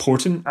that was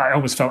important. I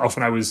almost felt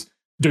often I was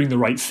doing the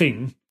right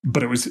thing,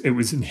 but it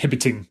was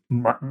inhibiting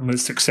my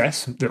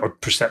success or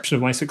perception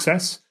of my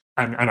success,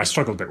 and I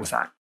struggled a bit with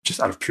that, just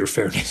out of pure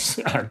fairness.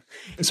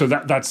 So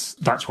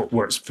that's what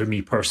works for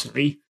me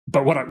personally.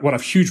 But what I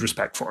have huge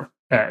respect for,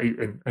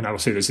 and I will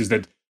say this, is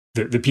that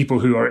the people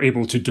who are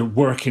able to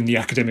work in the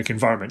academic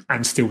environment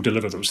and still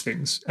deliver those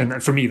things,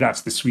 and for me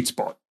that's the sweet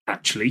spot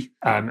actually.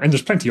 And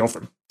there's plenty of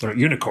them. They're not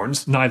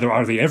unicorns, neither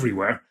are they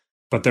everywhere,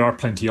 but there are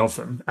plenty of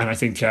them. And I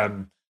think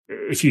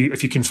if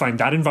you can find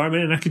that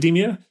environment in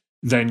academia,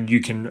 then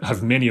you can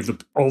have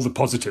all the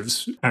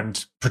positives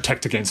and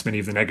protect against many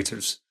of the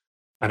negatives.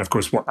 And of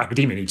course, what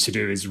academia needs to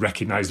do is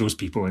recognize those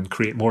people and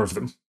create more of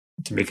them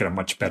to make it a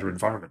much better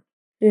environment.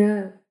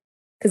 Yeah.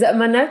 Because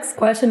my next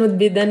question would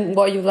be then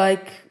what you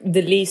like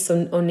the least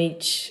on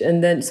each.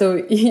 And then, so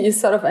you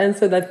sort of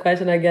answered that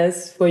question, I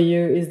guess, for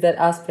you is that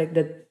aspect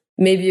that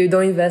maybe you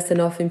don't invest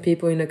enough in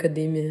people in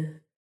academia.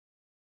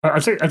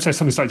 I'd say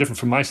something slightly different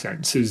from my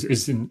sense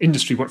is in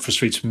industry, what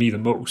frustrates me the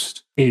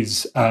most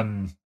is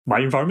my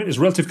environment is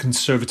relative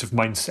conservative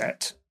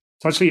mindset.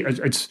 So actually,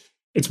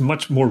 it's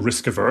much more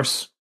risk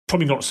averse.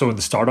 Probably not so in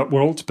the startup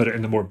world, but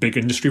in the more big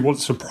industry world,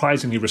 it's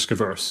surprisingly risk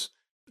averse.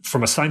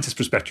 From a scientist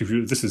perspective,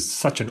 this is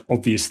such an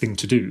obvious thing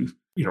to do.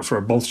 For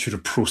a multitude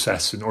of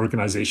process and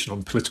organizational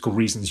and political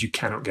reasons, you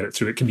cannot get it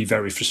through. It can be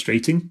very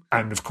frustrating.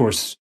 And of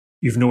course,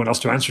 you've no one else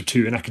to answer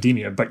to in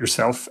academia but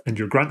yourself and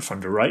your grant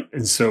funder, right?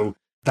 And so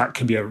that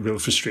can be a real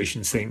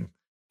frustration thing.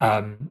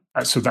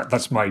 So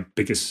that's my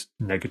biggest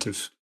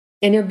negative.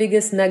 And your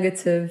biggest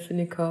negative,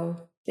 Nicole,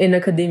 in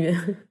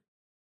academia?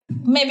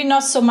 Maybe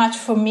not so much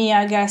for me,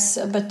 I guess,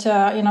 but,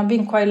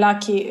 being quite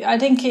lucky. I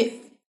think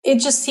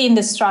it's just seeing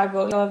the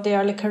struggle of the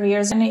early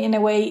careers and in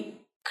a way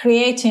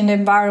creating an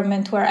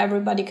environment where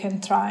everybody can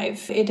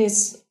thrive. It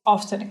is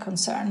often a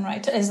concern,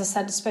 right? As I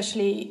said,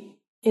 especially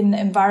in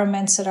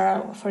environments that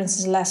are, for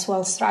instance, less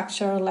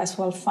well-structured, less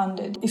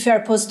well-funded. If you're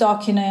a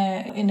postdoc in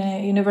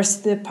a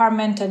university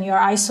department and you're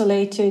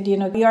isolated,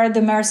 you are at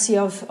the mercy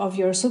of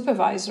your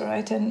supervisor,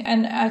 right?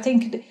 And I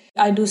think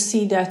I do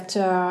see that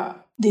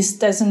this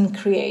doesn't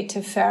create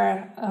a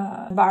fair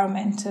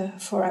environment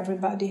for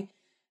everybody.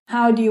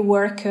 How do you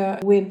work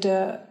with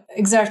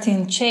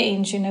exerting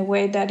change in a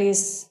way that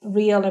is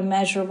real and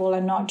measurable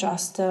and not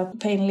just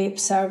paying lip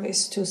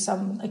service to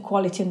some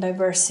equality and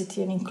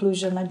diversity and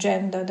inclusion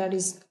agenda that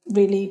is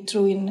really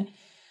true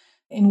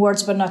in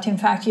words but not in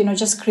fact,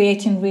 just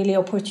creating really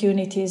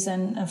opportunities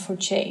and for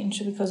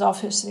change, because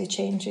obviously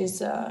change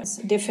is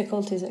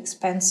difficult, is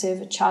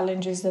expensive,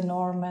 challenge is the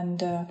norm,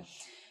 and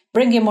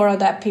bringing more of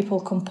that people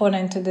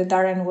component that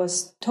Darren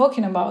was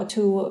talking about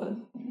to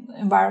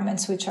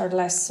environments which are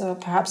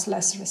perhaps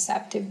less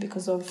receptive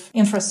because of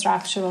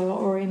infrastructural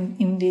or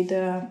indeed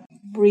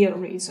real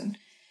reason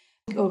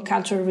or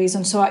cultural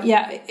reason. So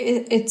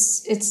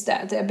it's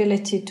that the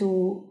ability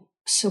to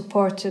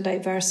support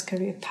diverse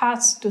career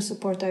paths, to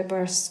support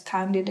diverse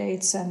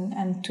candidates,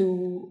 and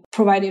to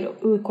provide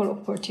equal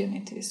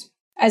opportunities.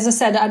 as I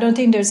said, I don't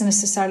think there's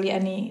necessarily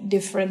any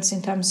difference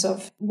in terms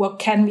of what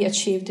can be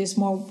achieved. It's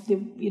more the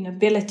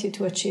ability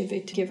to achieve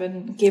it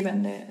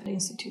given the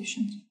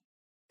institution.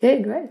 Okay,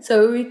 great.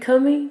 So we're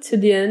coming to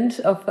the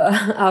end of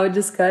our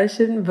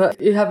discussion, but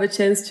you have a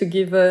chance to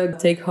give a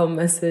take-home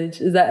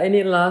message. Is there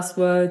any last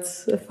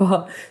words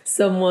for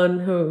someone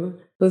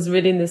who's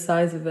really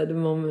indecisive at the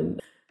moment?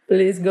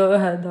 Please go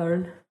ahead,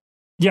 Darren.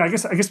 Yeah, I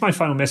guess my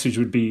final message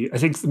would be, I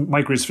think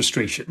my greatest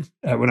frustration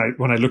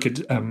when I look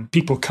at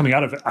people coming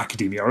out of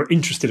academia or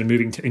interested in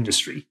moving to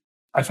industry,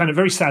 I find it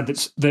very sad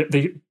that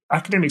the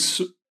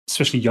academics,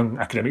 especially young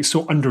academics,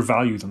 so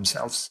undervalue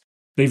themselves.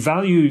 They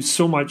value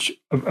so much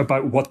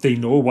about what they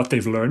know, what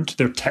they've learned,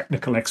 their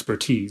technical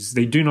expertise.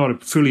 They do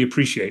not fully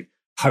appreciate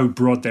how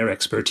broad their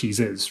expertise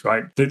is,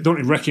 right? They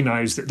don't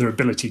recognize that their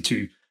ability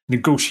to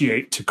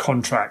negotiate, to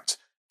contract,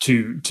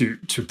 to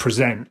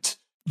present.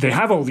 They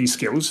have all these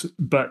skills,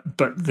 but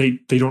they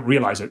don't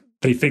realize it.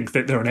 They think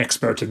that they're an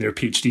expert in their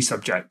PhD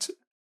subject.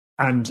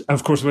 And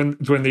of course, when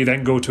they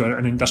then go to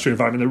an industrial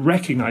environment that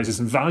recognizes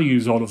and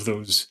values all of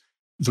those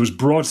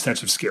broad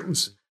sets of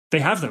skills, they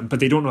have them, but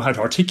they don't know how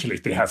to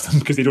articulate they have them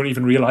because they don't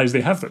even realize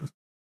they have them.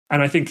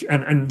 And I think,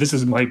 and this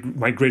is my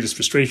greatest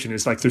frustration,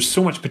 is like there's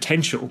so much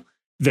potential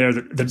there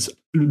that's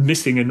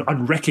missing and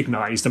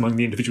unrecognized among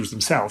the individuals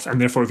themselves. And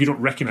therefore, if you don't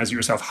recognize it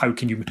yourself, how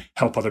can you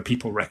help other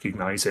people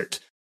recognize it?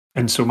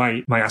 And so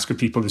my ask of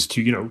people is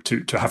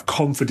to have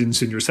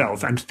confidence in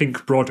yourself and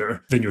think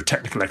broader than your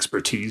technical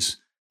expertise.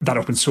 That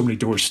opens so many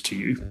doors to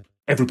you.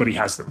 Everybody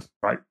has them,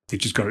 right? You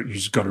just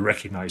got to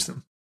recognize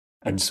them.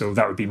 And so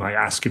that would be my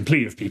ask and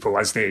plea of people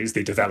as they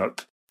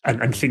develop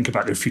and think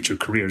about their future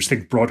careers,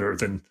 think broader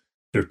than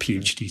their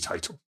PhD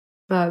title.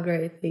 Oh,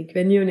 great. Thank you.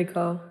 And you,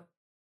 Nicole?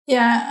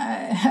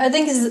 Yeah, I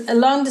think it's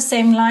along the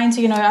same lines.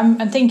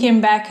 I'm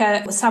thinking back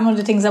at some of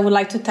the things I would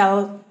like to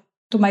tell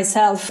to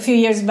myself a few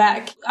years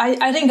back.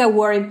 I think I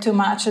worried too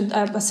much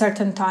at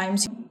certain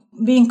times.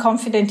 Being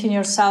confident in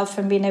yourself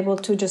and being able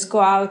to just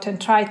go out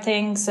and try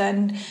things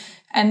and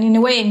in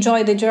a way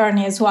enjoy the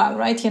journey as well,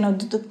 right?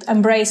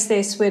 Embrace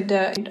this with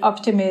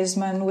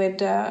optimism and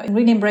with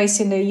really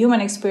embracing the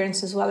human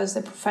experience as well as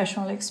the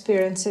professional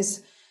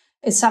experiences.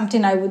 It's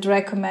something I would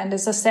recommend.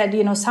 As I said,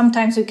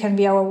 sometimes we can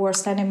be our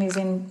worst enemies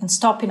in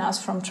stopping us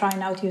from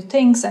trying out new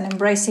things and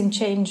embracing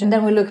change. And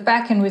then we look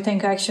back and we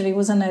think actually it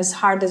wasn't as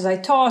hard as I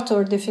thought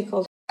or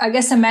difficult. I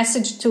guess a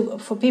message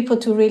for people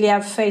to really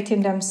have faith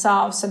in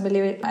themselves and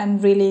believe it,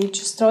 and really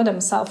just throw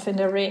themselves in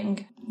the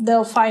ring.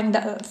 They'll find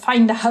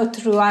out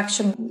through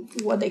action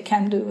what they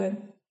can do.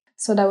 And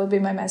so that would be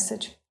my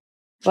message.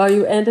 Wow,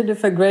 you ended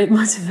with a great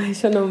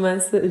motivational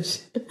message.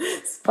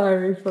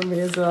 Inspiring for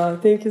me as well.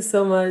 Thank you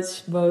so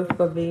much both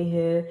for being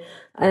here.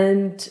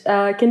 And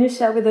can you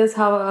share with us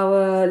how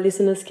our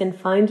listeners can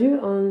find you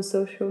on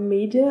social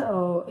media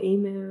or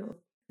email?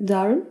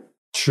 Darren?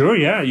 Sure,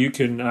 yeah. You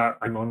can,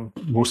 I'm on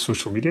most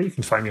social media. You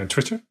can find me on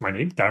Twitter, my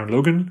name, Darren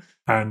Logan.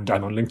 And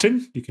I'm on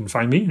LinkedIn. You can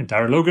find me,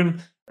 Darren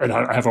Logan. And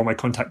I have all my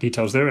contact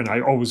details there. And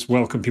I always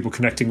welcome people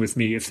connecting with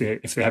me if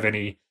they have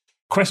any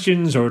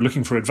questions or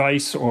looking for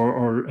advice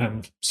or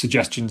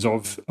suggestions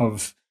of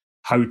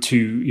how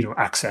to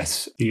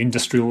access the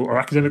industrial or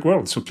academic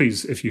world. So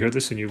please, if you hear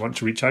this and you want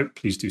to reach out,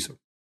 please do so.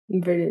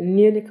 Brilliant.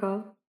 You,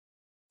 Nicole?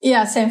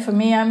 Yeah, same for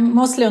me. I'm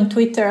mostly on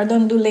Twitter. I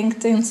don't do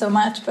LinkedIn so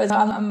much, but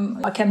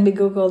I can be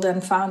Googled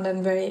and found,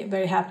 and very,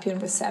 very happy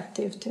and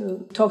receptive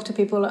to talk to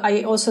people.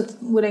 I also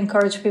would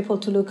encourage people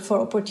to look for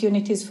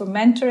opportunities for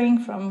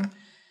mentoring from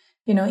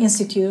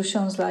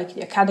institutions like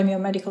the Academy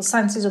of Medical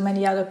Sciences or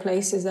many other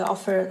places that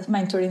offer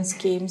mentoring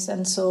schemes.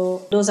 And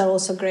so those are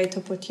also a great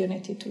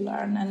opportunity to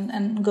learn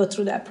and go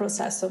through that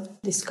process of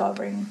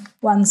discovering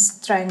one's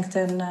strength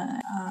and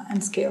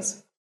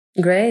skills.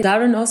 Great.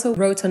 Darren also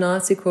wrote an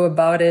article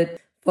about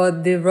it for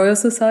the Royal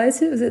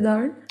Society. Was it,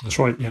 Darren? That's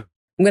right, yeah.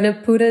 I'm going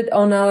to put it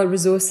on our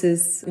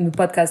resources in the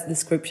podcast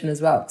description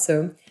as well.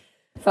 So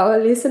for our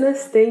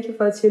listeners, thank you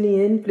for tuning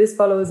in. Please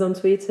follow us on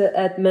Twitter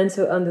at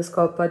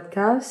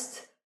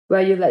mentor_podcast.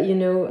 Where you let you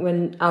know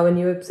when our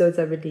new episodes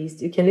are released.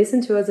 You can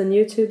listen to us on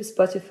YouTube,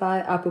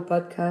 Spotify, Apple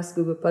Podcasts,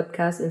 Google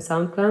Podcasts, and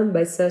SoundCloud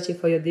by searching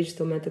for your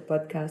Digital Mentor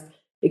Podcast.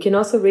 You can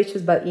also reach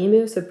us by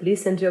email, so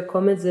please send your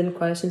comments and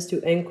questions to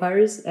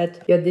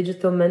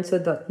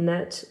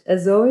enquiries@yourdigitalmentor.net.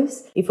 As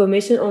always,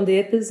 information on the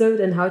episode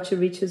and how to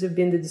reach us will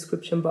be in the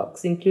description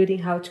box, including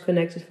how to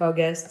connect with our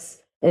guests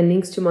and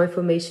links to more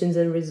information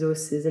and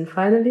resources. And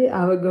finally,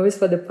 our goal is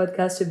for the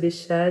podcast to be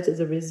shared as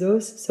a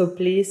resource, so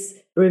please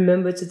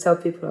remember to tell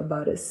people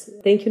about us.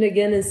 Thank you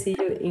again and see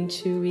you in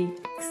 2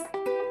 weeks.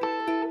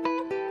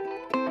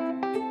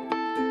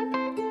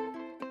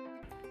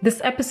 This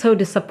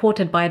episode is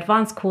supported by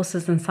Advanced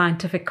Courses and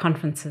Scientific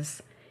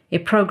Conferences, a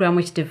program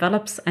which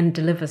develops and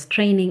delivers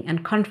training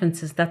and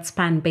conferences that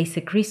span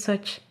basic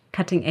research,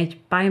 cutting-edge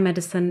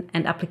biomedicine,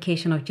 and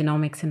application of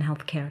genomics in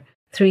healthcare.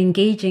 Through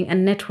engaging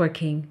and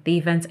networking, the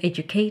events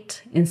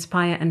educate,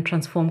 inspire, and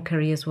transform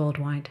careers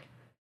worldwide.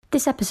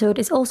 This episode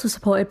is also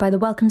supported by the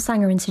Wellcome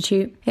Sanger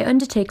Institute. It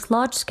undertakes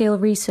large-scale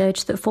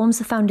research that forms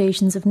the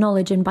foundations of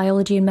knowledge in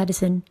biology and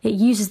medicine. It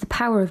uses the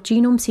power of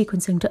genome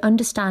sequencing to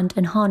understand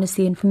and harness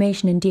the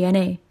information in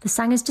DNA. The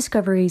Sanger's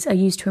discoveries are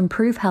used to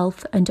improve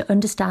health and to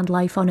understand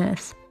life on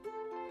Earth.